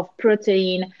intake of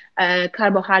protein,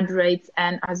 carbohydrates,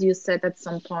 and as you said at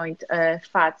some point,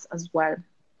 fats as well.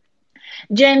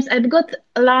 James, I've got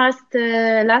last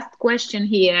question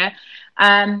here.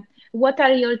 What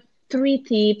are your 3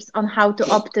 tips on how to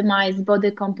optimize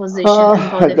body composition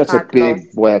and body fat loss?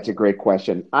 That's a great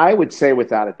question. I would say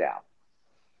without a doubt,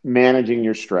 managing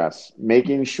your stress,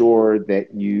 making sure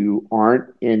that you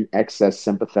aren't in excess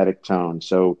sympathetic tone.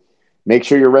 So make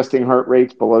sure your resting heart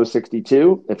rate's below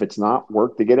 62. If it's not,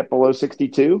 work to get it below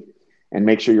 62. And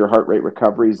make sure your heart rate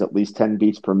recovery is at least 10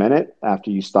 beats per minute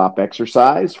after you stop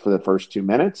exercise for the first 2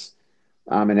 minutes.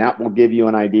 And that will give you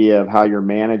an idea of how you're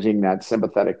managing that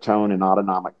sympathetic tone and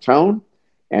autonomic tone.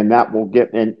 And that will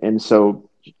get, and so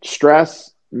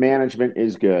stress management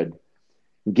is good.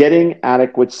 Getting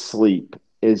adequate sleep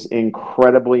is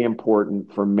incredibly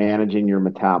important for managing your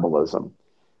metabolism.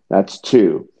 That's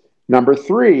 2. Number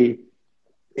 3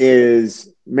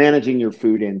 is managing your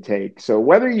food intake. So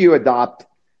whether you adopt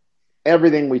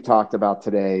everything we talked about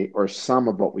today or some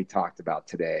of what we talked about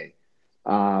today,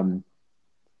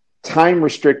 time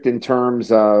restrict in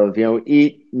terms of,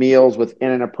 eat meals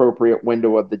within an appropriate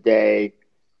window of the day,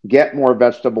 get more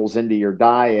vegetables into your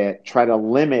diet, try to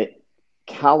limit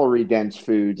calorie dense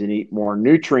foods and eat more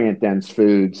nutrient dense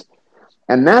foods.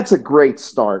 And that's a great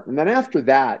start. And then after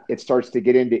that, it starts to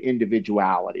get into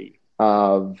individuality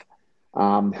of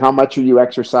how much are you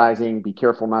exercising? Be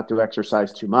careful not to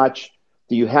exercise too much.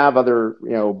 Do you have other,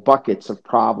 buckets of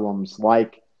problems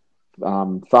like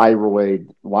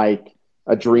thyroid, like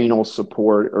adrenal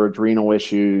support or adrenal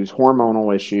issues,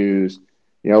 hormonal issues?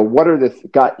 What are the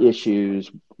gut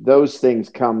issues? Those things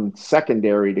come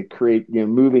secondary to create,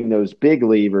 moving those big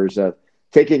levers of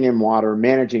taking in water,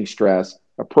 managing stress,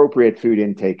 appropriate food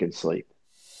intake, and sleep.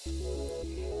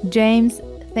 James,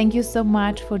 thank you so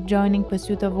much for joining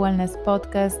Pursuit of Wellness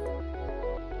podcast.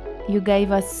 You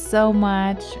gave us so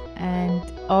much, and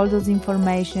all those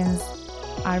informations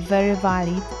are very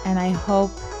valid, and I hope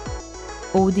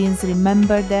audience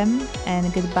remember them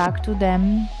and get back to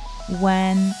them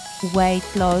when weight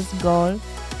loss goal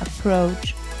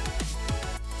approach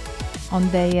on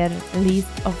their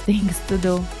list of things to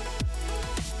do.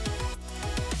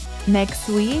 Next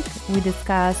week, we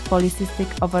discuss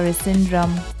polycystic ovary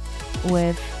syndrome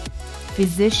with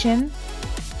physician.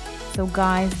 So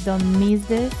guys, don't miss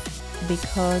this,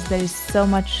 because there is so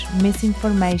much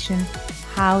misinformation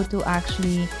how to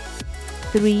actually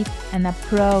treat and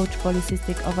approach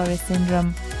polycystic ovary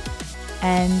syndrome.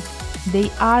 And there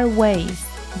are ways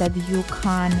that you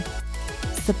can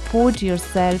support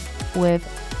yourself with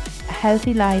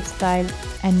healthy lifestyle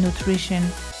and nutrition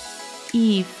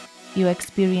if you're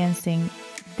experiencing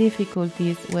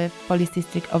difficulties with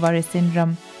polycystic ovary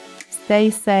syndrome. Stay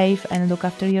safe and look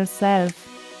after yourself.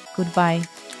 Goodbye.